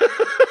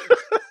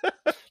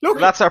 Look,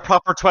 that's our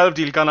proper 12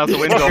 deal gone out the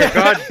window.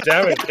 God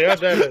damn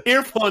it.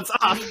 Earphones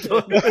off.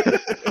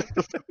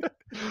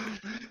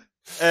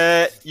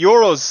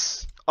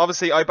 Euros.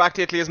 Obviously, I backed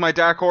Italy as my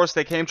dark horse.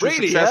 They came through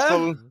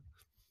successful.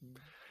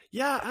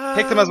 Yeah,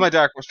 picked them as my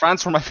dark horse.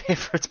 France were my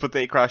favourites, but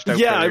they crashed out.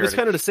 Yeah, I was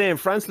kind of the same.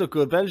 France looked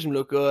good. Belgium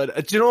looked good.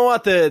 Do you know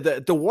what?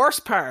 The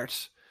worst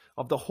part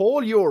of the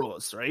whole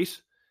Euros,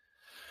 right,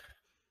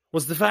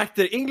 was the fact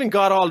that England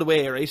got all the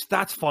way, right?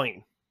 That's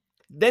fine.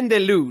 Then they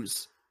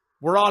lose.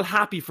 We're all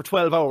happy for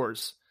 12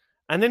 hours.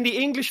 And then the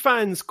English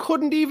fans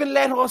couldn't even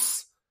let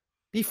us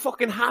be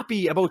fucking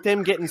happy about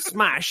them getting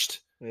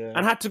smashed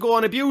and had to go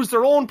and abuse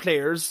their own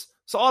players.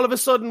 So all of a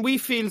sudden we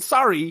feel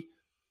sorry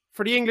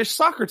for the English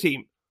soccer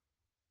team.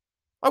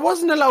 I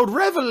wasn't allowed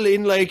revel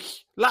in, like,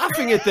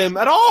 laughing at them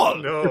at all.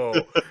 No.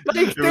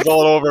 Like, it was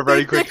all over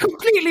very quickly. They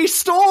completely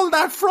stole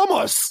that from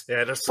us.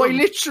 Yeah, by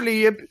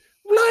literally,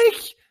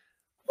 like,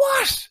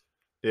 what?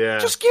 Yeah.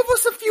 Just give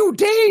us a few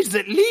days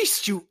at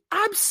least, you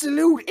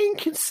absolute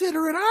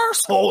inconsiderate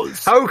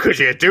arseholes. How could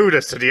you do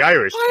this to the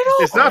Irish? I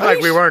know, it's not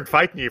like we weren't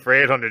fighting you for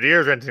 800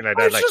 years or anything like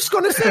that. I was just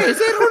going to say,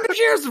 is 800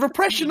 years of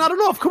oppression not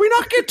enough? Can we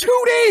not get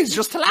 2 days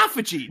just to laugh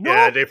at you? No?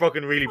 Yeah, they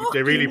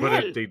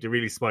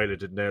really smiled it,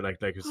 didn't they? Like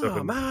it's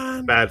fucking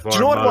bad form. Do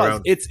you know what it was?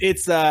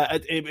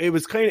 Around. It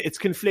was kind of, it's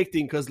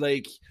conflicting because,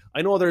 like,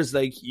 I know there's,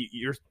 like,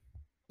 you're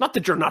not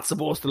that you're not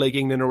supposed to like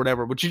England or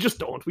whatever, but you just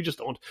don't. We just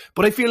don't.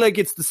 But I feel like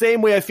it's the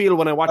same way I feel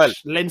when I watch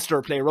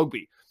Leinster play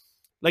rugby.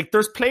 Like,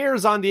 there's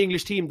players on the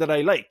English team that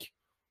I like,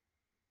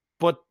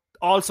 but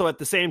also at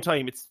the same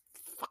time, it's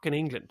fucking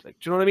England. Like,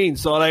 do you know what I mean?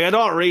 So, like, I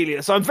don't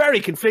really. So I'm very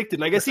conflicted.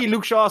 Like, I see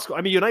Luke Shaw score.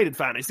 I'm a United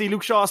fan. I see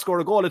Luke Shaw score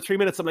a goal in 3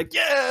 minutes. I'm like,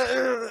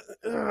 yeah,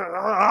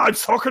 I'm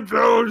so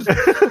confused. Do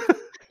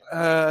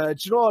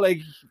you know,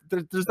 like,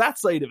 there's that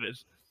side of it.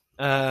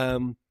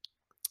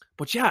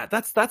 But yeah,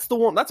 that's the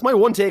one. That's my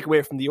one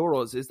takeaway from the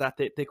Euros is that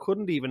they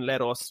couldn't even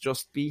let us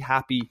just be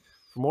happy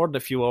for more than a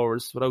few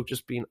hours without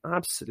just being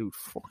absolute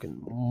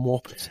fucking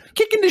muppets,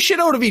 kicking the shit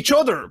out of each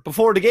other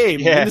before the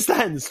game in the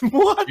stands.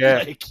 What?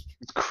 Yeah, like,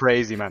 it's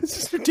crazy, man. This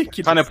is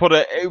ridiculous. Kind of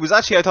it was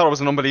actually, I thought it was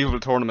an unbelievable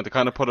tournament. They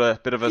kind of put a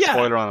bit of a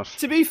spoiler on it.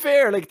 To be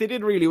fair, like, they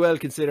did really well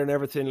considering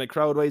everything, like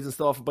crowd-wise and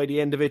stuff. By the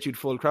end of it, you'd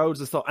full crowds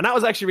and stuff, and that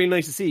was actually really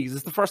nice to see because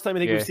it's the first time I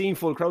think we've seen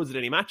full crowds at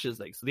any matches.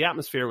 Like, so the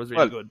atmosphere was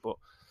really good, but.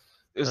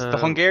 It was the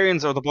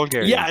Hungarians or the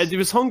Bulgarians? Yeah, it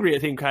was Hungary, I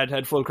think,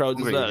 had full crowds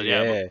as well.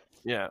 Yeah.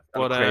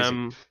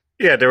 But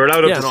yeah, they were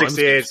allowed up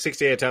to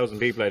 68,000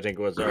 people, I think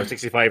it was, or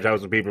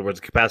 65,000 people was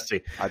the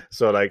capacity.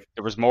 So, like,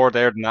 there was more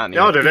there than that.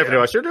 No, there definitely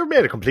was. Sure, they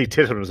made a complete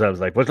tit of themselves.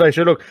 Like, but like,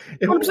 sure, look,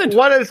 100%.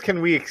 What else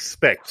can we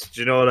expect?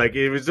 You know, like,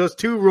 it was just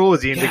too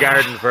rosy in the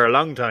garden for a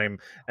long time,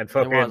 and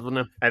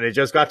fucking, and it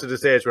just got to the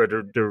stage where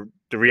the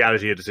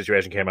reality of the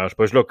situation came out.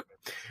 But look,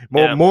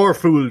 more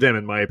fooled them,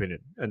 in my opinion,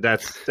 and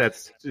that's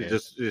just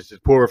it's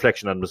a poor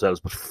reflection on themselves.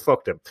 But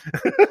fuck them,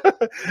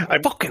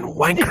 fucking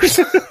wankers.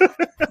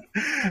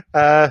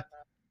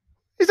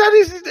 Is that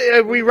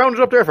easy? We rounded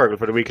up there, Fergal,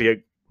 for the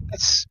weekly.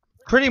 That's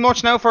pretty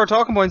much now for our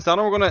talking points,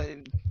 Donna. We're going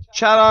to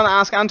chat on,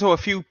 ask Anto a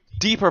few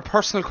deeper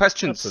personal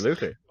questions.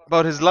 Absolutely.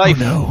 About his life.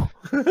 Oh,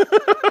 no.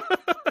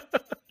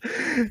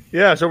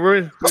 Yeah, so we're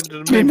in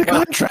the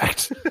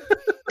contract.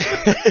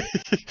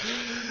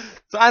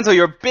 So, Anto,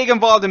 you're big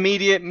involved in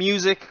media,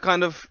 music,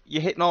 kind of,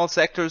 you hit in all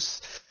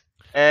sectors.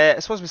 I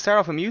suppose we start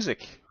off with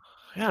music.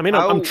 Yeah, I mean,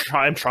 I'm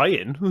trying.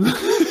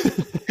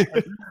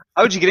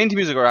 How did you get into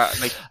music, or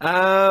like?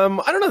 I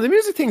don't know. The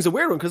music thing's a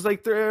weird one because,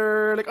 like,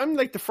 I'm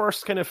like the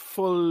first kind of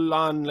full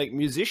on like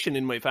musician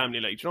in my family.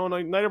 Like, you know,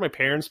 neither of my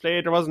parents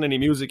played. There wasn't any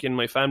music in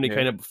my family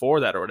kind of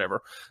before that or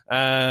whatever.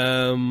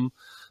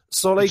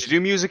 So, like, did you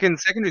do music in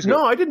secondary school?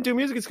 No, I didn't do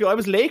music in school. I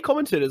was late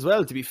coming to it as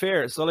well, to be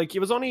fair. So, like, I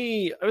was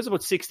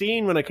about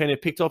 16 when I kind of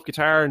picked up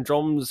guitar and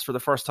drums for the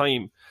first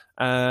time.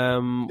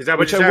 Is that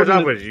what you started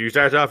off with? You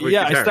started off with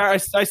guitar?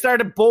 I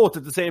started both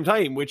at the same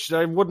time, which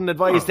I wouldn't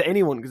advise to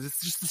anyone because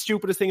it's just the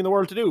stupidest thing in the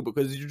world to do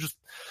because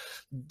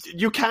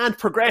you can't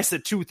progress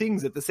at two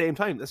things at the same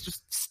time. That's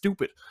just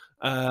stupid.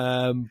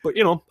 But,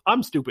 you know,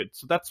 I'm stupid,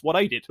 so that's what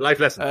I did. Life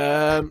lesson.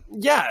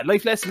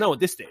 Life lesson now at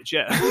this stage,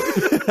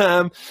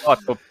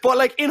 but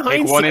like in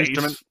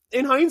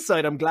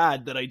hindsight, I'm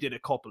glad that I did a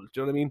couple. Do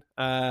you know what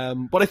I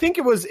mean? But I think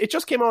it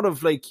just came out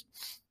of like,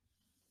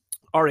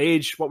 our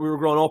age, what we were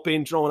growing up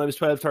in, you know, when I was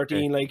 12,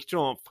 13, like, you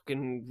know,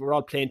 fucking, we were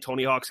all playing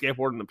Tony Hawk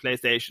skateboarding and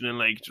PlayStation and,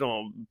 like, you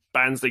know,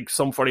 bands like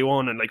Sum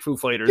 41 and, like, Foo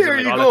Fighters. There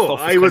and, like, you all go.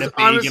 That stuff I was big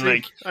honestly, and,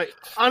 like, I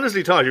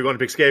honestly thought you were going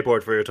to pick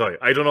skateboard for your toy.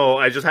 I don't know.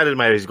 I just had it in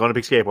my head. He's going to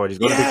pick skateboard. He's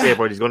going to pick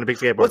skateboard. He's going to pick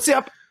skateboard. Well, see,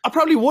 I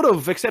probably would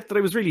have, except that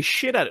I was really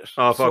shit at it.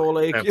 Oh, fuck. So,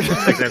 like,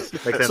 yeah. Makes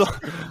sense. Makes sense.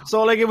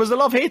 So, like, it was a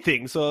love-hate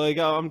thing. So, like,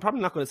 I'm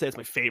probably not going to say it's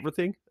my favorite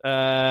thing.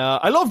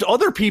 I loved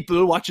other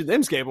people watching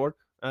them skateboard.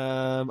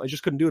 I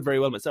just couldn't do it very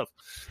well myself.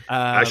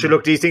 Actually,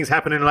 look, these things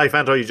happen in life,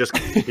 Anto. You just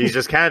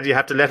can't. You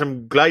have to let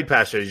them glide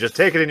past you. You just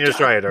take it in your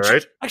stride, all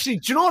right? Actually,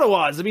 do you know what it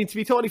was? I mean, to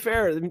be totally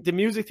fair, the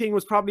music thing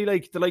was probably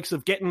like the likes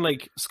of getting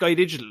like Sky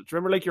Digital. Do you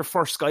remember like your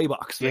first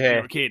Skybox when you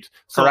were a kid?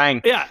 So,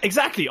 yeah,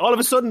 exactly. All of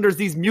a sudden, there's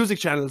these music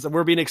channels, and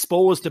we're being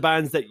exposed to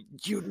bands that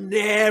you'd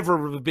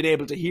never have been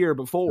able to hear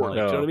before. Like, do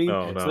you know what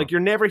I mean? So, like, you're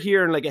never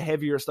hearing like a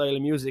heavier style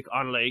of music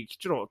on like,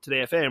 you know,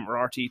 Today FM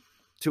or RT.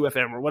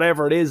 2FM or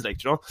whatever it is,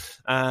 like, you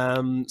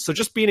know. So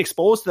just being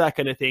exposed to that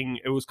kind of thing,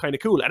 it was kind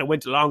of cool, and it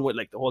went along with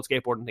like the whole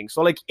skateboarding thing.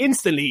 So like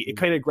instantly, it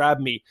kind of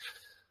grabbed me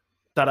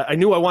that I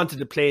knew I wanted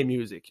to play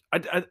music. I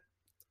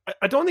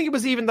don't think it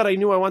was even that I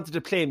knew I wanted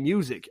to play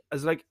music,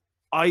 as like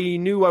I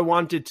knew I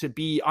wanted to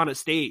be on a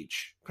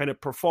stage, kind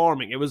of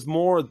performing. It was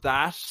more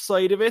that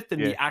side of it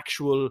than the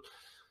actual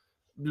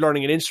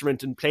learning an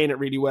instrument and playing it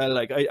really well.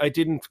 Like I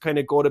didn't kind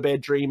of go to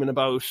bed dreaming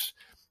about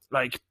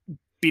like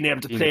being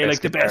able to play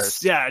like the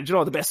best,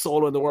 the best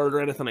solo in the world or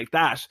anything like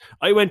that.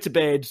 I went to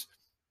bed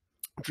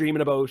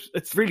dreaming about,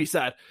 it's really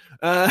sad.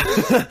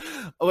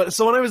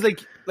 So when I was like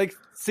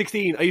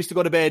 16, I used to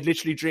go to bed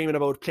literally dreaming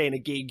about playing a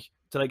gig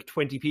to like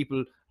 20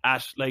 people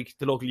at like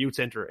the local youth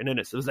centre in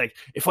Ennis. It was like,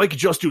 if I could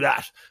just do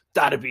that,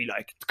 that'd be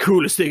like the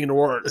coolest thing in the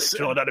world. Like,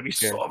 you know, that'd be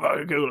so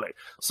very cool. Like,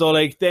 so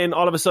like then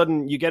all of a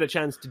sudden you get a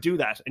chance to do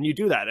that, and you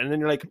do that, and then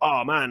you're like,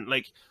 oh man,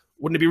 like,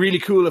 wouldn't it be really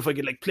cool if I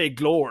could like play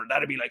Glore?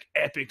 That'd be like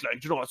epic.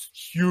 Like, you know, it's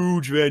a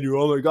huge venue.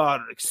 Oh my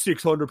God, like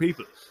 600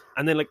 people.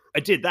 And then like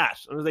I did that.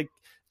 And I was like,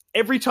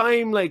 every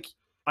time like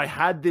I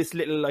had this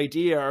little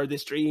idea or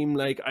this dream,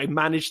 like I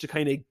managed to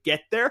kind of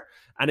get there.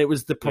 And it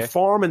was the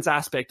performance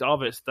aspect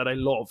of it that I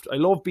loved. I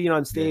love being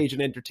on stage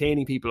and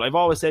entertaining people. I've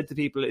always said to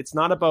people, it's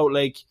not about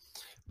like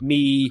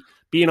me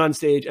being on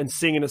stage and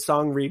singing a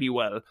song really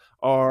well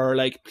or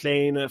like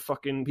playing a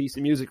fucking piece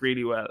of music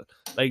really well.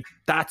 Like,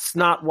 that's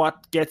not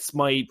what gets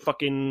my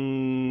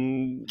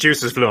fucking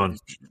juices flowing.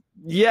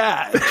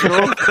 Yeah, you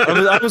know,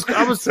 I was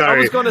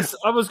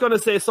gonna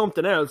say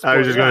something else. I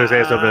was just gonna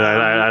say something.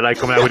 I like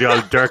coming out with the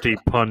all dirty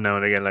pun now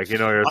and again, like, you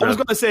know yourself. I was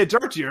gonna say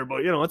dirtier,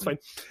 but you know, it's fine.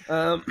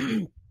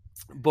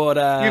 But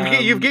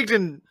you've gigged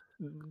in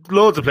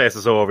loads of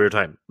places over your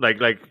time,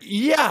 like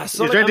yeah.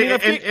 So is there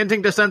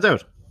anything that stands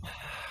out?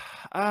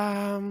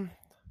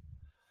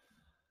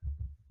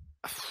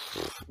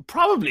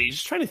 Probably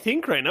just trying to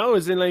think right now.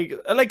 Is in like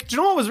do you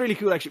know what was really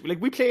cool actually?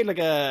 Like, we played like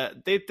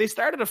they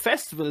started a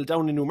festival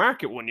down in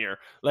Newmarket one year,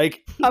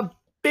 like a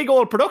big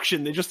old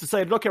production. They just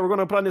decided, okay, we're going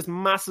to put on this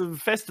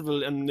massive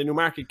festival in the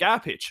Newmarket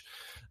Gap Pitch.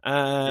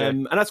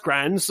 And that's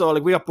grand. So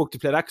like we got booked to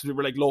play that because we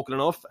were like local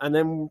enough, and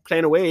then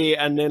playing away,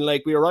 and then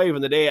like we arrive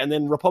on the day, and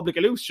then Republic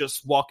of Loose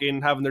just walk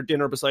in having their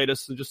dinner beside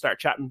us and just start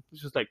chatting.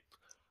 It's just like,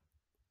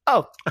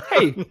 oh,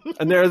 hey,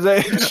 and there's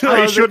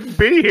I shouldn't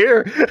be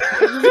here.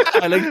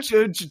 Like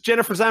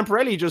Jennifer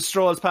Zamparelli just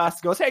strolls past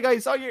and goes, "Hey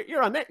guys, oh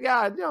you're on that?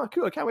 Yeah,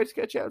 cool. I can't wait to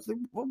get you." I was like,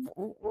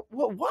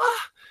 what?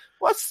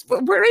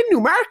 We're in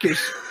Newmarket.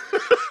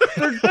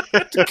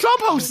 The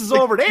clubhouse is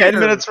over there. 10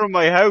 minutes from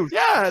my house.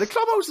 Yeah, the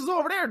clubhouse is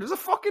over there. There's a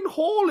fucking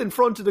hole in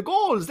front of the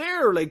goals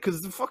there, like,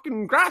 because the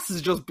fucking grass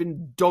has just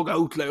been dug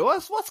out. Like,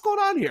 what's going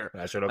on here?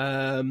 Shut up.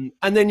 And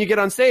then you get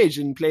on stage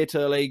and play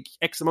to like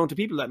X amount of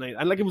people that night,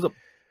 and like it was a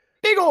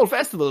big old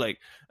festival, like,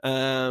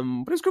 but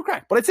it was good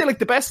crack. But I'd say like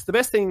the best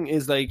thing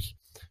is like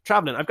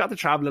traveling. I've got to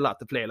travel a lot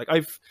to play. Like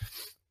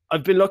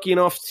I've been lucky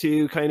enough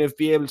to kind of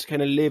be able to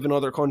kind of live in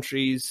other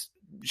countries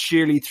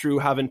sheerly through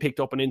having picked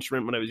up an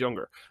instrument when I was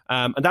younger.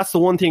 And that's the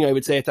one thing I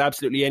would say to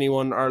absolutely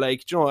anyone, or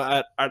like, you know,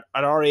 at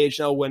our age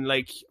now, when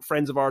like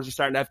friends of ours are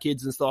starting to have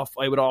kids and stuff,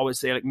 I would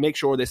always say like, make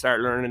sure they start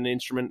learning an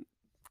instrument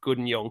good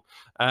and young.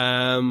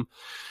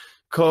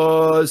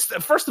 Cause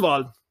first of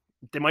all,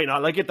 they might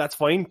not like it. That's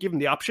fine. Give them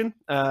the option.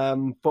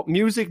 But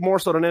music, more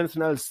so than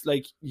anything else,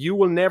 like, you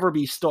will never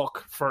be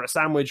stuck for a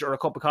sandwich or a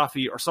cup of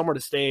coffee or somewhere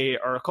to stay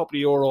or a couple of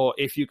euro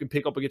if you can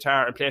pick up a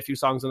guitar and play a few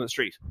songs on the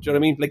street. Do you know what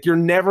I mean? Like, you're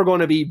never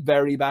going to be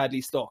very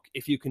badly stuck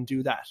if you can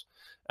do that,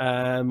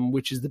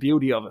 which is the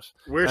beauty of it.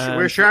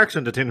 We're sharks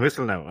in the tin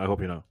whistle now, I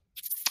hope you know.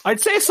 I'd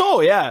say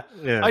so, yeah.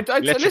 I'd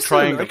listen,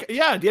 triangle. like,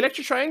 yeah, the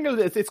electric triangle,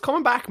 it's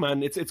coming back,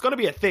 man. It's going to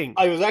be a thing.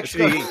 I was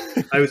actually,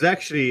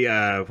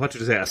 what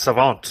did you say, a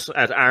savant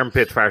at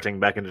armpit farting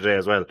back in the day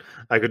as well.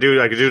 I could do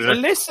that.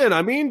 Listen,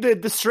 I mean,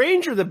 the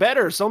stranger the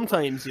better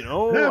sometimes, you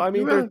know. Yeah, I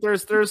mean,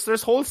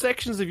 there's whole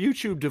sections of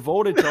YouTube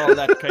devoted to all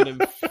that kind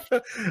of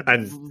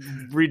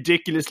and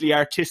ridiculously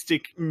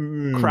artistic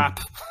crap.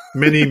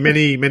 Many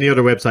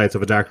other websites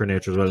of a darker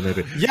nature as well,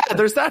 maybe. Yeah,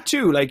 there's that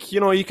too. Like, you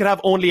know, you could have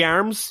only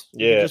arms.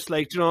 Yeah. Just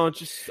like, you know,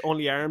 just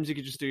only arms. You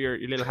could just do your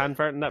little hand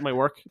fart, and that might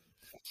work.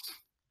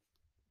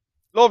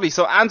 Lovely.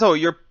 So, Anto,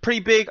 you're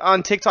pretty big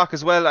on TikTok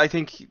as well. I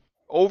think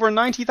over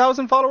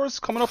 90,000 followers,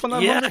 coming up on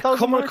that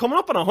 100,000 mark? coming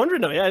up on 100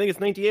 now. Yeah, I think it's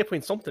 98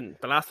 point something.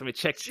 The last time I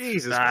checked,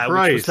 Jesus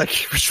Christ,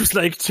 which was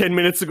like 10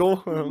 minutes ago.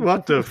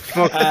 What the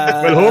fuck?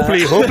 Well,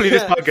 hopefully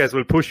this podcast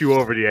will push you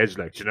over the edge,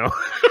 like, you know.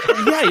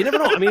 Yeah, you never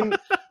know. I mean,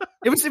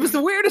 it was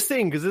the weirdest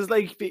thing because it's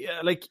like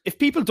if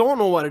people don't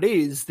know what it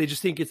is, they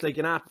just think it's like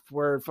an app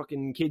where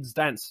fucking kids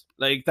dance.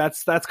 Like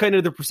that's kind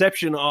of the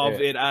perception of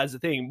it as a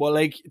thing. Well,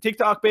 like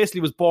TikTok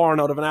basically was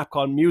born out of an app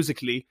called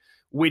Musical.ly,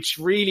 which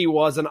really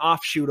was an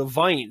offshoot of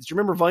Vines. Do you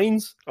remember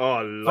Vines?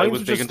 Oh, I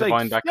was big into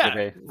Vine back in the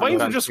day.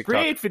 Vines were just TikTok.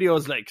 Great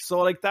videos, like, so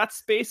like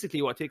that's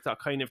basically what TikTok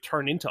kind of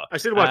turned into. I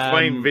still watch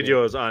Vine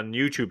videos on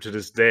YouTube to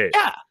this day.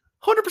 Yeah.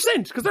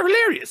 100% because they're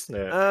hilarious.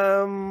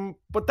 Yeah.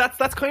 But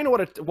that's kind of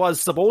what it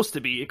was supposed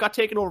to be. It got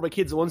taken over by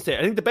kids at one stage.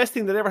 I think the best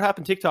thing that ever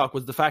happened to TikTok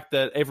was the fact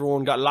that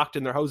everyone got locked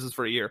in their houses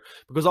for a year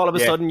because all of a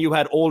sudden you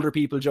had older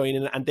people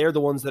joining and they're the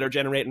ones that are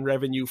generating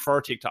revenue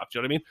for TikTok. Do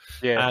you know what I mean?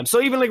 Yeah.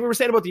 So even like we were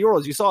saying about the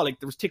Euros, you saw like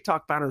there was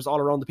TikTok banners all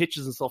around the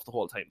pitches and stuff the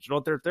whole time. Do you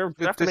know, they're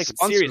definitely making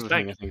serious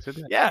thing.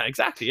 Yeah,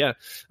 exactly. Yeah.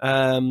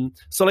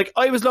 So like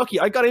I was lucky.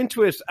 I got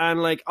into it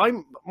and like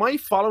my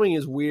following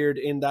is weird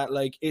in that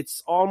like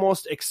it's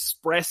almost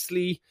expressly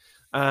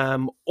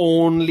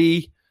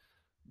only,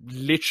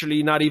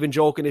 literally not even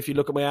joking, if you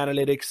look at my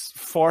analytics,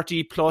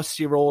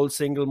 40+-year-old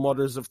single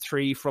mothers of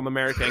 3 from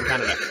America and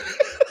Canada.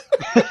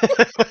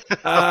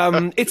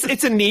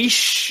 It's a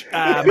niche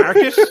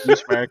market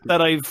that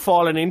I've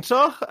fallen into.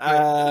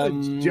 Are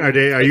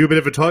you a bit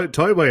of a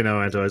toy boy now,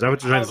 Anto? Is that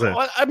what you're trying to say?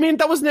 I mean,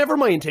 that was never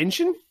my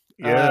intention.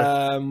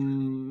 Yeah.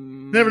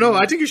 Never know.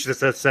 I think you should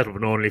have set up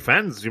an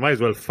OnlyFans. You might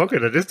as well fuck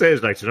it at this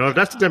stage, like, you know, if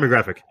that's the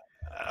demographic.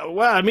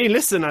 Well, I mean,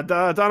 listen,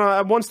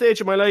 at one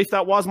stage of my life,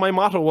 that was my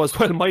motto was,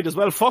 well, might as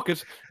well fuck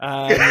it.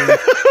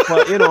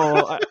 But, you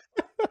know, I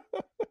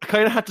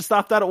kind of had to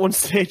stop that at one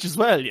stage as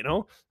well, you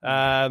know.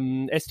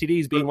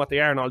 STDs being what they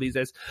are in all these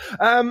days.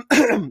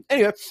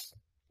 Anyway.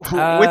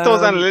 With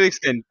those analytics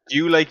then, do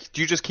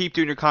you just keep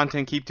doing your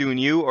content, keep doing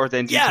you, or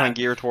then do you try and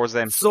gear towards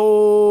them?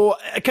 So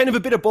kind of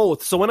a bit of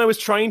both. So when I was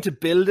trying to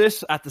build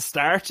it at the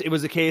start, it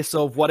was a case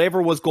of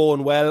whatever was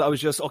going well, I was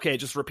just, okay,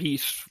 just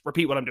repeat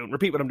what I'm doing,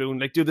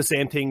 like do the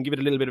same thing, give it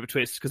a little bit of a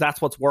twist, because that's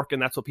what's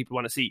working, that's what people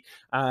want to see.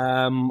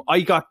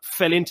 I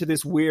fell into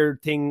this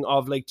weird thing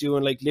of like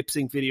doing like lip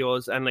sync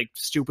videos and like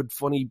stupid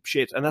funny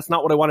shit, and that's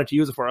not what I wanted to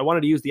use it for. I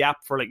wanted to use the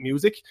app for like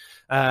music,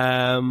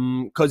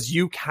 because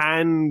you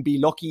can be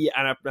lucky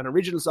and an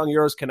original song of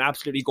yours can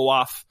absolutely go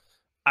off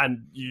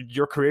and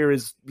your career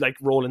is like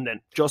rolling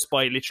then just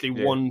by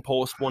literally one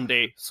post one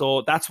day.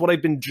 So that's what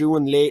I've been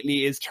doing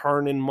lately, is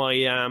turning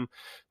my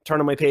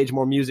page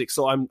more music.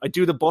 So I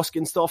do the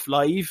busking stuff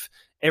live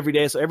every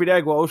day. So every day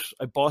I go out,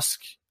 I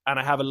busk, and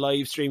I have a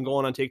live stream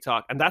going on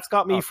TikTok, and that's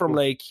got me from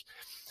like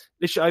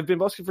literally, I've been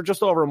busking for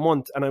just over a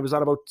month, and I was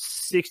at about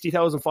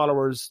 60,000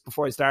 followers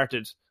before I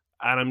started.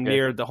 And I'm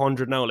near the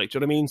 100 now, like, do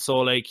you know what I mean? So,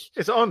 like,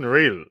 it's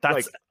unreal.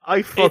 That's,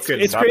 like,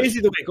 it's crazy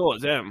the way it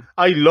goes, yeah.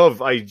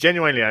 I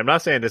genuinely, I'm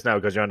not saying this now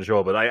because you're on the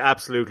show, but I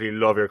absolutely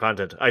love your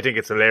content. I think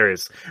it's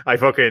hilarious.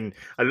 The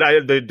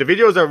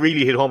videos are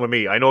really hit home with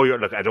me. I know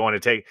I don't want to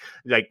take,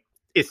 like,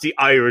 it's the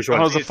Irish one.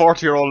 I was a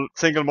 40-year-old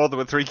single mother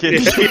with 3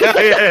 kids.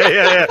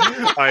 Yeah.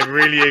 I'm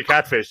really a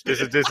catfish.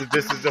 This is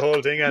the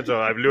whole thing, Anto.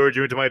 I've lured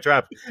you into my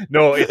trap.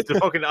 No, it's the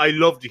fucking. I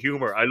love the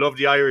humor. I love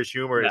the Irish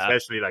humor,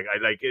 especially. Like, I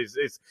like.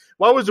 It's.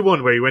 What was the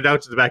one where you went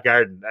out to the back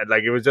garden and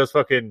like it was just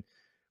fucking.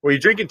 Were you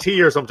drinking tea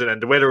or something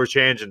and the weather was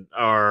changing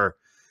or?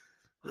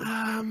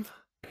 I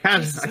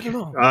don't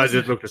know. I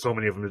just looked at so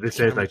many of them at this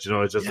stage, like, you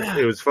know, it's just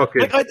it was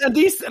fucking. And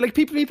these like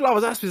people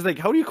always ask me, is like,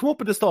 how do you come up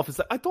with this stuff? It's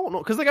like, I don't know,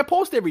 because like I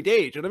post every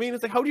day. Do you know what I mean?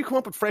 It's like, how do you come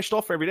up with fresh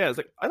stuff every day? It's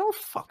like, I don't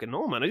fucking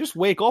know, man. I just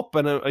wake up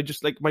and I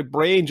just like my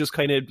brain just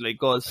kind of like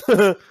goes,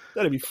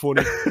 that'd be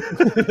funny.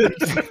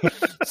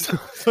 so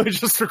I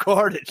just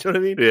record it. Do you know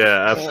what I mean?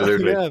 Yeah,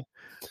 absolutely.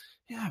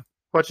 Yeah.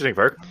 What do you think,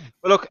 Ferg?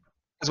 Well, look,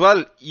 as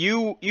well,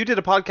 you did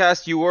a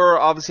podcast. You were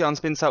obviously on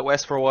Spin South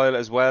West for a while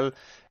as well.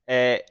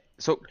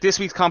 So this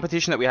week's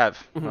competition that we have,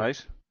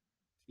 right?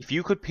 If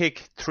you could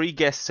pick 3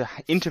 guests to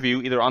interview,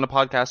 either on a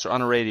podcast or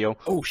on a radio,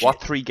 what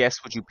 3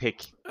 guests would you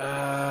pick?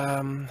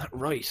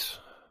 Right.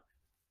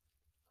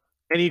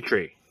 Any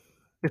 3.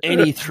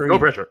 Any 3. No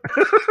pressure.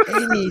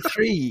 Any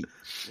 3.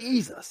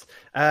 Jesus.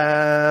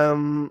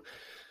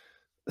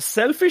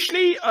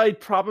 Selfishly,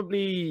 I'd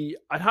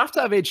have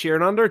to have Ed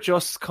Sheeran on there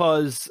just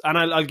because, and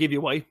I'll give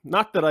you why.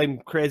 Not that I'm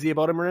crazy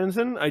about him or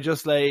anything. I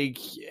just like,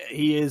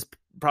 he is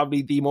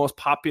probably the most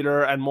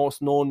popular and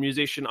most known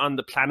musician on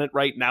the planet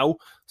right now.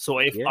 So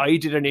if I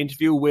did an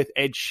interview with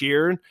Ed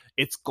Sheeran,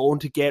 it's going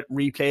to get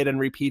replayed and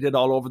repeated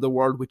all over the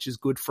world, which is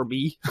good for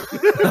me.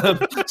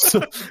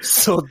 So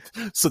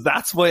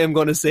that's why I'm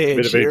going to say Ed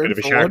Sheeran. Bit of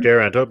a shark there,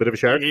 Anto. Bit of a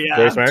shark. Yeah,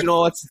 very smart. You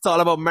know, it's all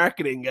about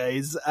marketing,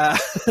 guys.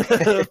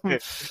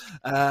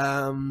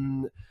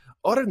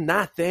 other than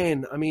that,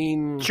 then I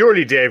mean,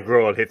 Surely Dave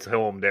Grohl hits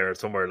home there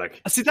somewhere.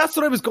 Like, see, that's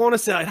what I was going to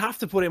say. I'd have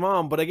to put him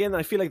on, but again,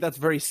 I feel like that's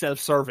very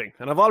self-serving,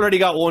 and I've already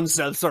got one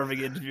self-serving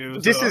interview.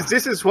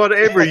 this is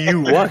whatever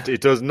you want.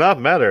 It does not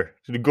matter.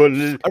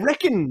 Good, I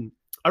reckon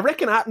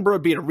Attenborough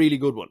would be a really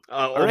good one.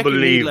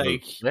 unbelievable,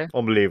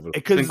 unbelievable.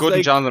 It's been good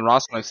in Jonathan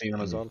Ross when I've seen him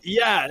as well.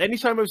 Yeah,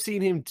 anytime I've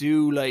seen him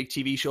do like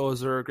TV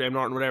shows or Graham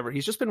Norton, whatever,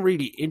 he's just been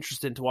really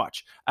interesting to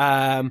watch.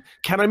 Can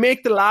I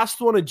make the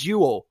last one a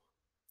duo?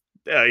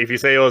 If you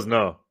say us,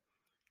 no.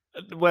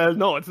 Well,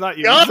 no, it's not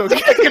you.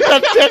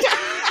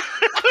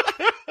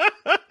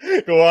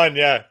 Go on,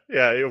 yeah,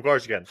 of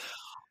course you can.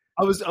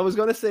 I was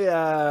going to say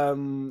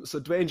so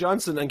Dwayne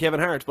Johnson and Kevin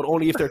Hart, but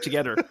only if they're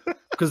together,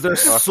 because they're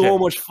so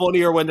much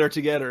funnier when they're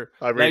together.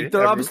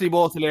 They're obviously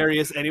both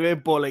hilarious anyway,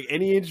 but like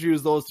any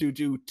interviews those two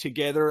do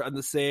together and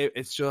the same,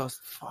 it's just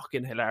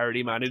fucking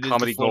hilarity, man. It is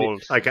comedy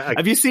gold.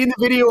 Have you seen the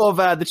video of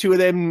the two of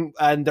them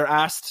and they're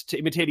asked to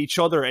imitate each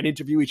other and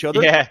interview each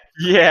other?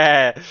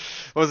 Yeah.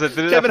 What was it?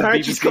 Kevin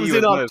Hart just comes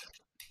in on,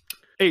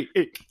 hey,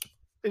 it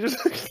just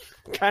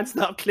can't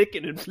stop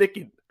clicking and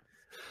flicking.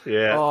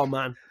 Yeah. Oh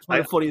man, it's one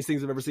of the funniest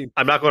things I've ever seen.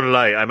 I'm not going to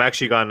lie. I'm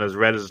actually gone as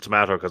red as a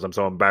tomato because I'm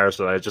so embarrassed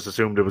that I just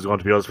assumed it was going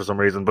to be us for some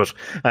reason. But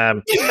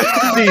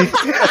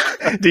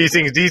these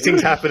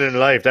things happen in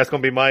life. That's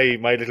going to be my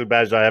little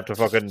badge that I have to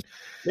fucking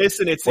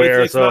listen. It's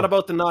not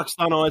about the knocks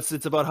down.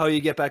 It's about how you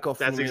get back up.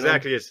 That's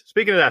exactly it.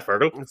 Speaking of that,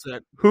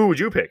 Fergal, who would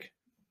you pick?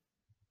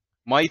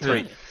 My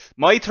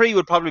three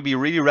would probably be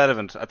really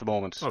relevant at the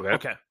moment.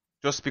 Okay.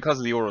 Just because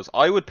of the Euros,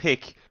 I would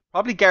pick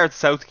probably Gareth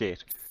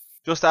Southgate.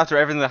 Just after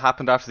everything that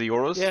happened after the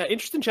Euros. Yeah,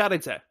 interesting chat,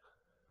 I'd say.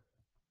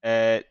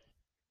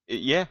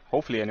 Yeah,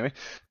 hopefully anyway.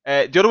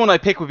 The other one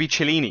I'd pick would be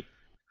Chiellini.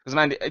 Because,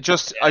 man, I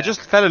just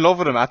fell in love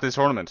with him at this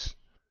tournament.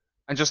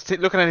 And just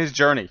looking at his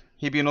journey,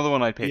 he'd be another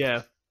one I'd pick.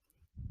 Yeah.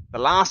 The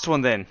last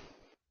one then,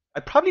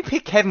 I'd probably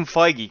pick Kevin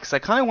Feige, because I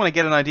kind of want to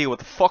get an idea what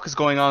the fuck is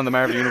going on in the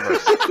Marvel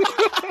Universe.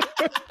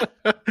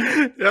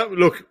 Yeah,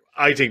 look,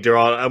 I think they're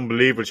all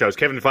unbelievable shows.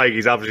 Kevin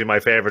Feige's obviously my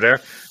favourite there.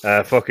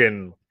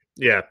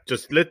 Yeah,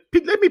 just let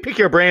me pick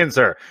your brain,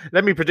 sir.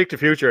 Let me predict the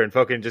future and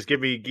fucking just give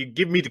me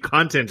the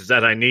content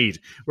that I need.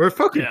 We're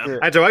fucking. Yeah.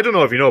 I don't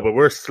know if you know, but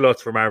we're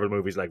sluts for Marvel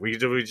movies. Like we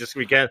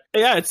can't.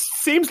 Yeah, it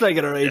seems like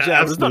at our age.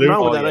 Yeah, there's nothing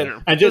wrong with that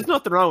either. And there's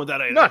nothing wrong with that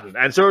either. Nothing.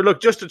 And so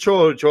look, just to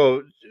throw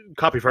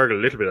copy Fergal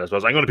a little bit, I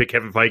suppose I'm going to pick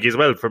Kevin Feige as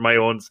well for my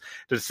own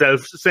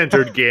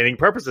self-centered gaining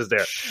purposes.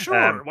 There,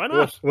 sure, why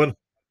not?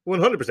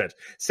 100%.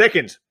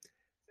 Second,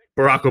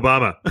 Barack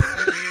Obama.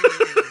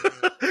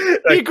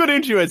 Be a good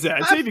intro, I'd say.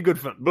 It'd be good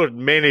fun. But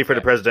mainly for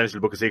the presidential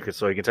book of secrets,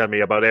 so you can tell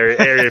me about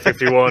Area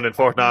 51 and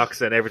Fort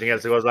Knox and everything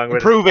else that goes along with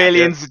it. Prove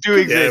aliens do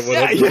exist.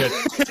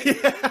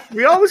 Yeah.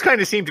 We always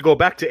kind of seem to go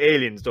back to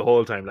aliens the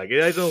whole time. Like,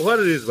 I don't know what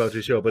it is about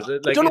this show, but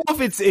I don't know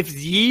if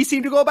ye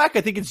seem to go back.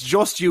 I think it's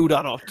just you,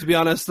 Donald. To be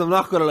honest, I'm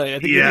not going to lie. I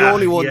think you're the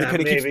only one that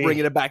kind of keeps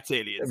bringing it back to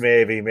aliens.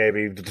 Maybe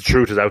the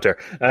truth is out there.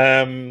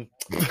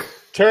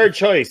 Third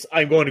choice,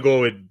 I'm going to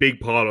go with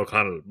Big Paul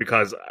O'Connell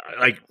because,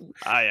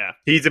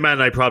 he's the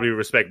man I probably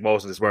respect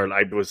most in this world.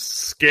 I was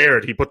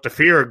scared. He put the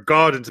fear of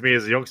God into me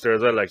as a youngster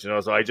as well,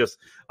 So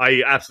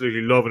I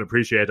absolutely love and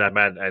appreciate that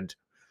man. And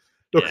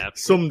look,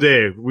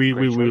 someday we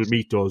will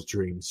meet those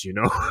dreams,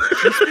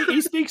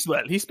 He speaks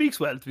well. He speaks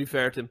well, to be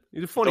fair to him.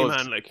 He's a funny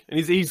man, and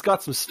he's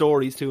got some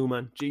stories too,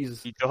 man.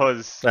 Jesus. He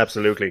does.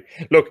 Absolutely.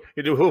 Look,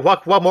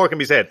 what more can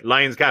be said?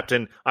 Lions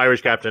captain,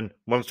 Irish captain,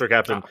 Munster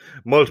captain,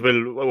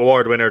 multiple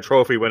award winner,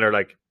 trophy winner,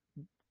 like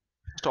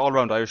just all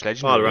round Irish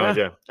legend. All around,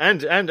 yeah.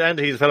 And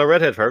he's a fellow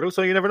redhead, Fergal,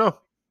 so you never know.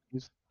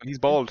 He's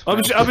bald. I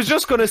was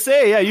just going to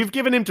say, you've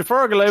given him to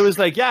Fergal. I was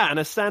like, and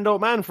a standout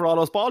man for all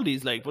those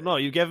baldies. Like, but no,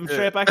 you gave him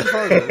straight back to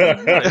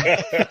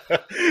Fergal.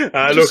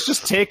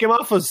 Just take him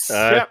off us.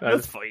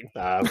 That's fine.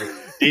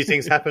 These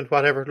things happen,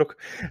 whatever. Look.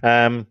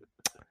 And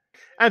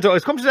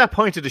it's come to that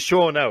point of the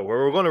show now where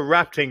we're going to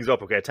wrap things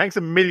up, okay? Thanks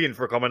a million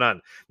for coming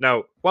on.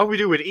 Now, what we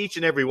do with each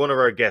and every one of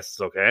our guests,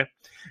 okay?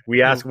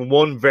 We ask them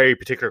one very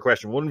particular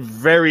question, one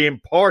very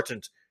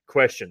important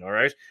question, all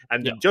right?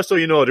 And just so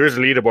you know, there is a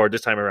leaderboard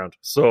this time around.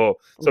 So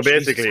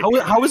basically,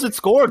 how is it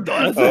scored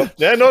though?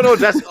 No,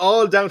 that's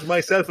all down to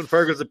myself and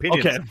Fergal's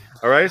opinions. Okay.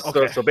 All right.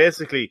 Okay. So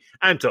basically,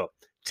 Anto,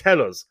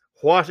 tell us,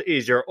 what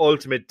is your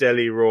ultimate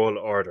deli roll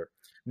order?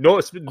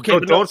 No,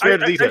 don't spare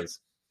the details.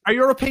 Are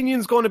your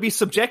opinions going to be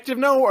subjective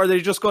now, or are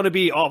they just going to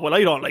be, I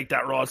don't like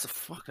that raw? So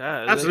fuck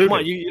that. Absolutely. Come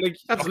on,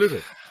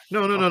 absolutely.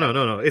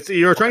 No. It's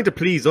you're trying to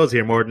please us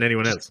here more than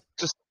anyone else.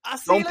 Just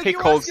don't pick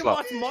coleslaw.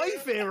 What's my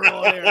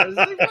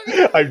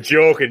favorite? I'm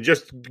joking.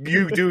 Just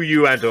you do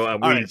you, Anto,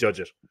 and we'll judge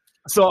it.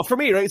 So for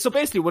me, right? So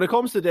basically, when it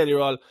comes to deli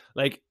roll,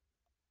 like,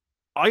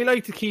 I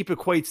like to keep it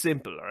quite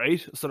simple,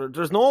 right? So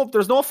there's no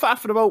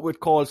faffing about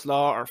with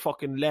coleslaw or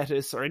fucking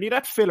lettuce or any of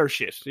that filler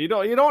shit. You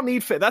don't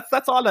need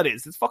that's all that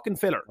is. It's fucking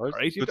filler,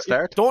 right? You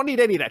don't need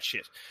any of that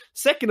shit.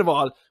 Second of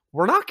all,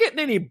 we're not getting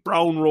any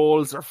brown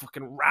rolls or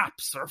fucking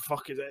wraps or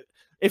fucking.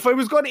 If I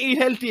was going to eat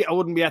healthy, I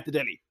wouldn't be at the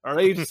deli. All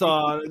right,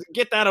 so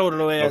get that out of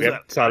the way. Okay,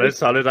 as well.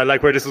 solid. I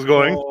like where this is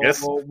going.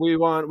 Yes, we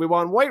want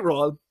white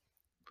roll,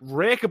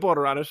 rake of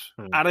butter on it.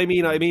 And I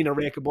mean a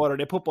rake of butter.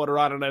 They put butter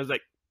on it, and I was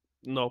like,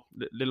 no,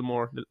 little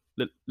more,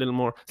 little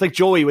more. It's like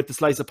Joey with the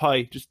slice of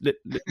pie, just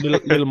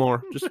little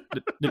more, just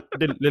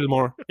little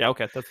more. Yeah,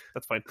 okay,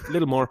 that's fine.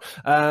 Little more.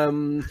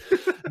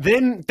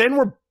 Then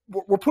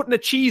we're putting a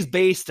cheese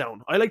base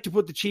down. I like to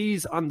put the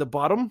cheese on the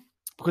bottom,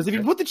 because if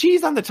you put the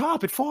cheese on the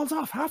top, it falls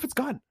off. Half it's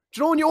gone. Do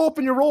you know when you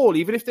open your roll,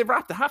 even if they've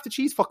wrapped it, half the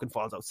cheese fucking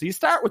falls out. So you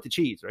start with the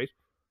cheese, right?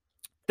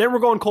 Then we're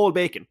going cold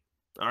bacon.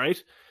 All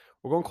right.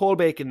 We're going cold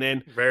bacon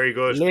then. Very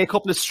good. Lay a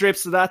couple of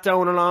strips of that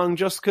down along,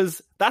 just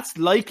because that's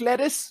like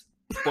lettuce,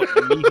 but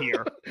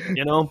meatier.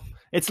 You know,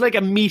 it's like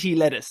a meaty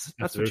lettuce.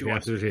 That's absolutely,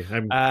 what you want. Absolutely,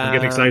 I'm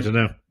getting excited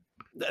now.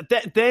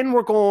 Then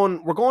we're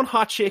going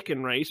hot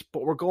chicken, right?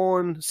 But we're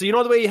going. So you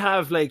know the way you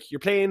have like you're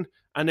playing,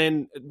 and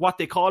then what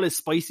they call is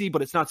spicy,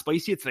 but it's not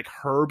spicy. It's like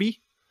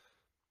herby.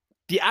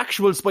 The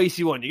actual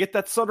spicy one, you get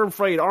that southern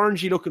fried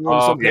orangey looking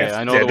one. Oh, yeah,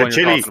 I know the one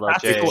chili. you're talking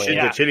about.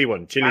 The chili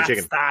one,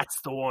 chicken.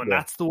 That's the one. Yeah.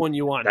 That's the one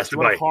you want. That's the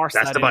buy.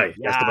 That's the buy.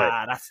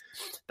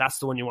 That's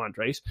the one you want,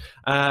 right?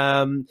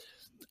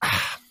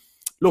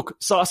 Look,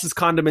 sauces,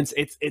 condiments.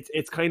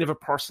 It's kind of a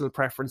personal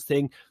preference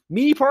thing.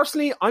 Me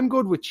personally, I'm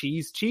good with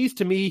cheese. Cheese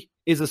to me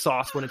is a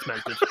sauce when it's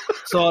melted.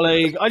 So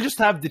like, I just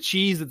have the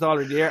cheese that's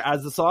already there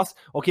as the sauce.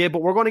 Okay,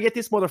 but we're going to get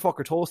this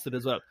motherfucker toasted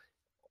as well.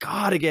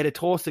 Gotta get it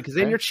toasted, because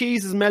then your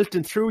cheese is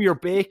melting through your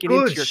bacon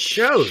into your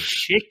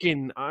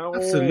chicken. Oh,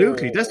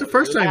 absolutely. That's the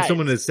first time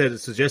someone has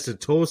suggested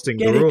toasting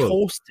get the roll. Get it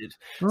toasted.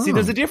 Oh. See,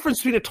 there's a difference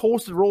between a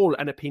toasted roll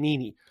and a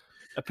panini.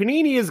 A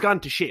panini has gone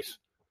to shit.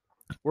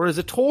 Whereas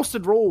a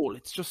toasted roll,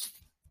 it's just...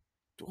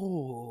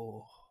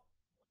 Oh.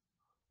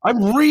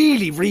 I'm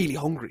really, really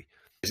hungry.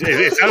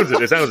 It sounds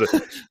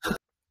it.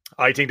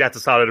 I think that's a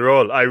solid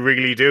roll. I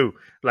really do.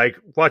 Like,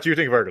 what do you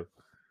think, Virgil?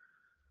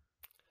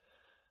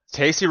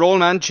 Tasty roll,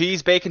 man.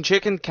 Cheese, bacon,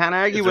 chicken. Can't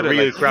argue with it.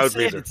 Real crowd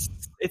pleaser.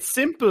 It's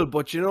simple,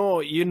 but you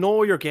know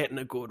you're getting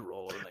a good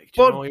roll. Like,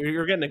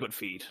 you're getting a good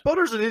feed.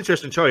 Butter's an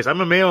interesting choice.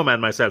 I'm a mayo man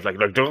myself. Like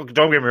don't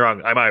get me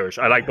wrong. I'm Irish.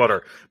 I like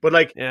butter, but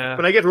like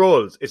when I get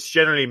rolls, it's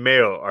generally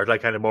mayo or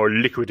like kind of more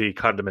liquidy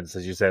condiments,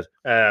 as you said.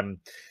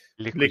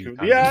 Liquid.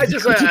 Yeah,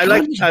 I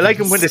like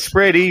them when they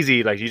spread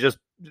easy. Like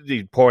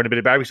you pour in a bit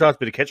of barbecue sauce, a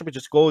bit of ketchup, it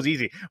just goes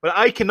easy. But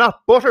I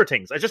cannot butter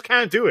things. I just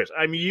can't do it.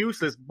 I'm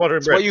useless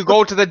buttering bread. Well, you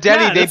go to the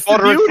deli, they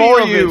butter it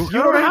for you. You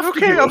don't have to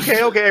do it.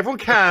 Okay. Everyone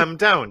calm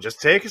down.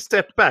 Just take a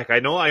step back. I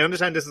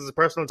understand this is a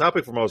personal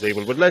topic for most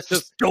people, but let's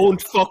just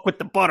don't fuck with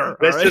the butter.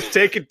 Let's just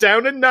take it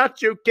down a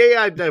notch,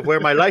 okay? Where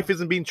my life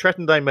isn't being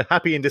threatened, I'm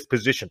happy in this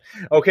position.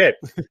 Okay.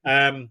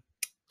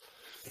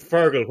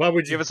 Fergal, what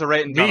would you give us a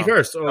rating? Me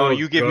first. Oh,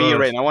 you give me a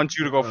rating. I want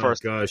you to go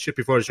first. God, shit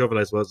before the shovel,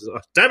 I suppose. Oh,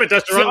 damn it,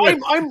 that's the wrong way.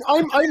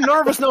 I'm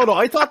nervous now, though.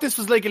 I thought this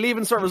was like a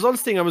leaving cert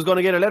results thing. I was going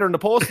to get a letter in the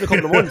post in a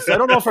couple of months. I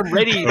don't know if I'm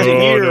ready to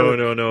hear.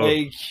 No.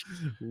 Like...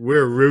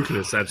 We're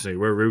ruthless, Anthony.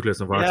 We're ruthless,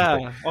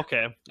 unfortunately.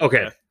 Yeah.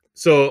 Okay.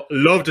 So,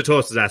 love the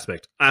toasted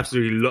aspect.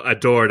 Absolutely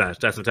adore that.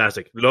 That's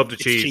fantastic. Love the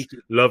cheese.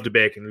 Love the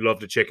bacon.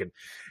 Love the chicken.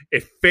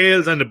 It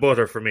fails on the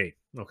butter for me.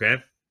 Okay.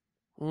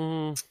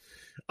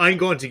 I'm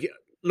going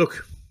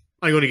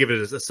to give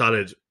it a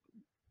solid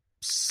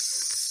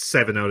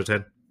 7 out of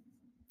 10.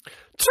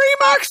 3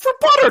 marks for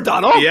butter,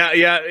 Donald.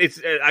 Yeah.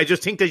 I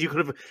just think that you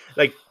could have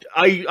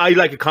I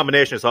like a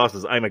combination of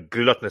sauces. I'm a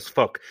gluttonous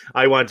fuck.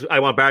 I want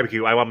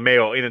barbecue. I want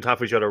mayo in and top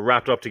of each other,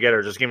 wrapped up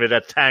together. Just give it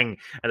that tang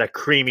and that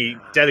creamy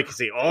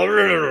delicacy.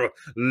 Oh,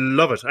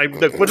 love it.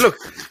 But look,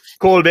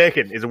 cold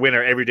bacon is a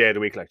winner every day of the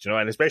week,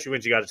 and especially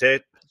when you got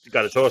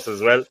to toast it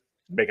as well.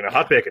 Making a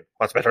hot bacon.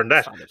 What's better than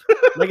that?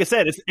 Like I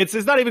said, it's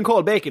not even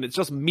called bacon. It's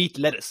just meat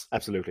lettuce.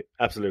 Absolutely.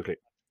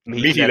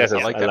 Meaty lettuce.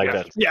 I like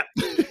that. Yeah.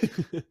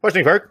 What do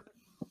you think, Ferg?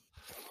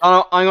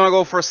 I'm going to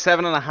go for a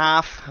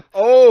 7.5.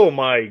 Oh,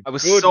 my I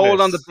was goodness.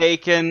 sold on the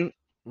bacon.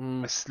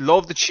 I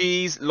love the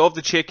cheese, love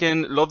the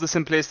chicken, love the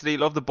simplicity,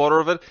 love the butter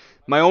of it.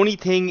 My only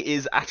thing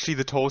is actually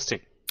the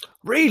toasting.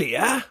 Really,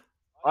 yeah?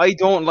 I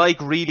don't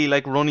really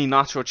like runny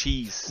nacho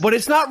cheese. But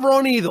it's not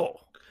runny, though.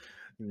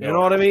 No. You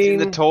know what I mean? In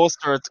the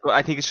toaster,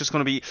 I think it's just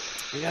going to be...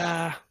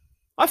 Yeah.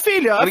 I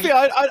feel you.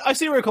 I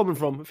see where you're coming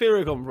from.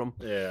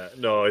 Yeah,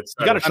 no, it's...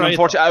 You got to try it.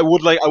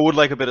 Unfortunately, I would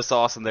like a bit of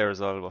sauce in there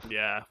as well. But.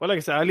 Yeah. Well, like I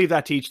said, I leave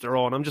that to each their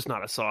own. I'm just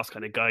not a sauce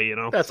kind of guy,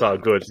 That's all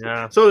good.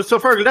 Yeah. So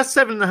Fergal, that's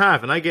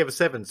 7.5, and I gave a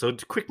 7. So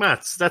quick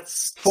maths,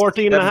 that's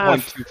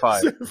 14.5.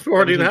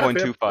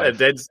 14.5. And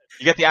then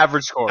you get the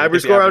average score.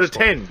 Average score out of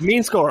 10.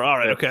 Mean score. All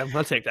right. Okay.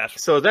 I'll take that.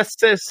 So that's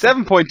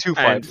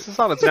 7.25. It's a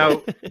solid score.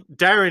 Now,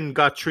 Darren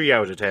got 3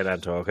 out of 10,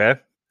 Anto. Okay.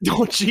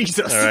 Oh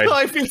Jesus! Right.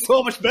 I feel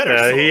so much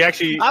better. He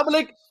actually. I'm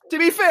like, to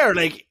be fair,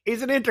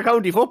 he's an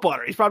inter-county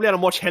footballer. He's probably on a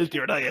much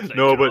healthier diet.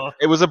 No, but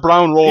it was a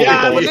brown roll.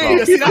 Yeah, but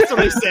see, that's what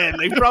I said.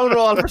 Brown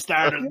roll for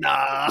starters.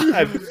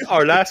 Nah.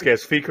 Our last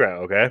guest,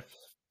 Fikra. Okay,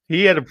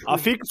 he had a.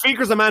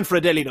 Fikra's a man for a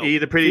deli. No,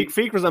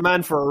 Fikra's a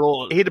man for a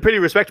roll. He had a pretty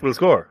respectable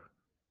score.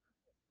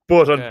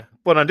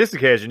 But on this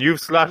occasion, you've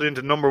slotted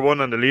into number 1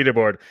 on the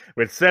leaderboard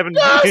with 7.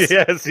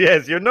 Yes,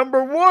 yes, you're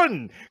number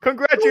 1.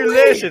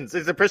 Congratulations!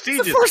 It's a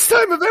prestigious. It's the first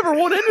time I've ever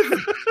won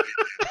anything.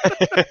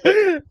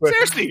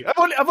 Seriously,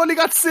 I've only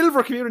got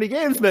silver community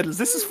games medals.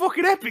 This is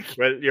fucking epic.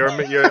 Well,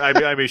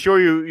 I'm assure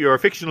you your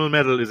fictional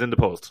medal is in the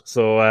post.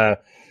 So.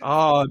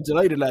 Oh, I'm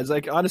delighted, lads.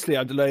 Like, honestly,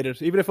 I'm delighted.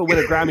 Even if I win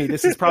a Grammy,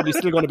 this is probably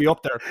still going to be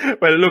up there.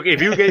 Well, look,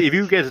 if you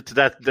get to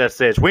that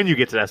stage, when you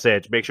get to that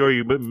stage, make sure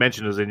you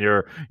mention us in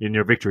your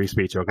victory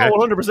speech, okay? Oh,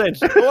 100%.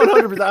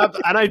 100%.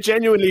 And I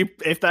genuinely,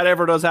 if that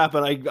ever does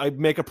happen, I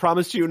make a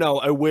promise to you now,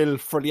 I will,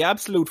 for the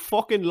absolute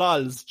fucking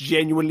lols,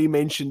 genuinely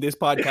mention this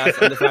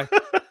podcast and the fact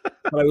that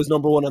I was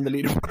number one on the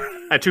leaderboard.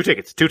 And two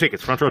tickets,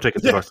 front row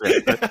tickets, of course.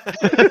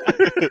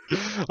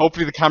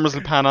 Hopefully the cameras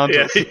will pan on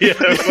to us.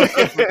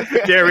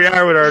 There we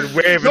are with our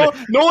waving.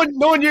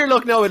 Knowing your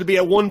luck now, it'll be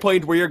at one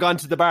point where you're gone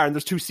to the bar and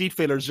there's two seat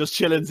fillers just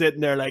chilling, sitting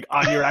there like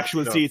on your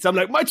actual seats. I'm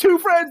like, my two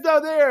friends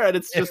down there, and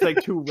it's just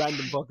like two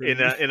random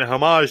fuckers. In a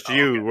homage to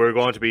you, we're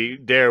going to be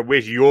there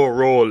with your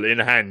roll in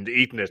hand,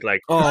 eating it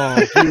like.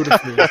 Oh,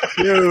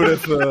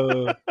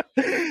 beautiful.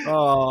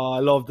 Oh, I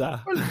love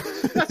that.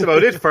 That's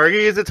about it,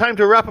 Fergie. Is it time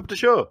to wrap up the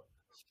show?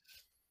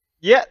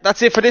 Yeah,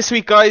 that's it for this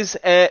week, guys.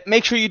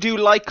 Make sure you do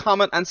like,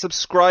 comment, and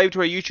subscribe to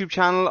our YouTube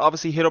channel.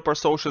 Obviously, hit up our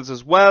socials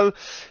as well.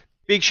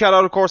 Big shout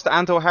out, of course, to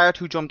Anto Hart,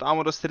 who jumped on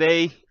with us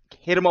today.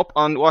 Hit him up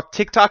on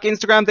TikTok,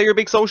 Instagram. They're your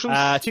big socials.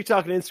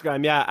 TikTok and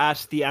Instagram, yeah,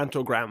 at the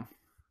Antogram.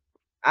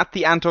 At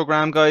the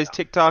Antogram, guys.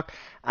 TikTok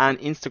and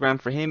Instagram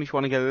for him if you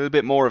want to get a little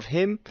bit more of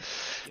him.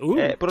 Ooh,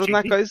 but other than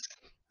that, guys,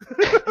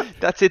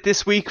 that's it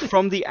this week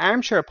from the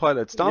Armchair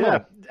Pilots. Donald.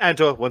 Yeah.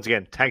 Anto, once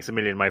again, thanks a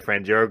million, my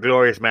friend. You're a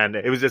glorious man.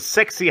 It was a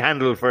sexy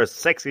handle for a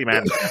sexy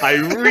man. I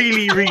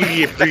really,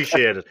 really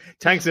appreciate it.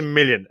 Thanks a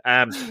million.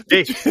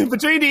 Hey.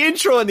 Between the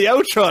intro and the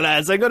outro,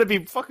 lads, I'm going to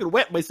be fucking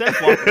wet myself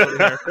walking out of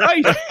here.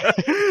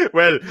 Right.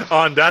 Well,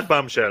 on that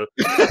bombshell,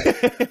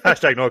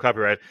 hashtag no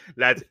copyright.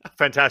 Lads,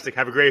 fantastic.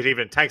 Have a great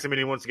evening. Thanks a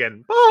million once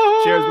again.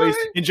 Bye. Cheers, boys.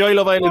 Enjoy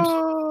Love Island.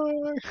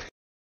 Bye.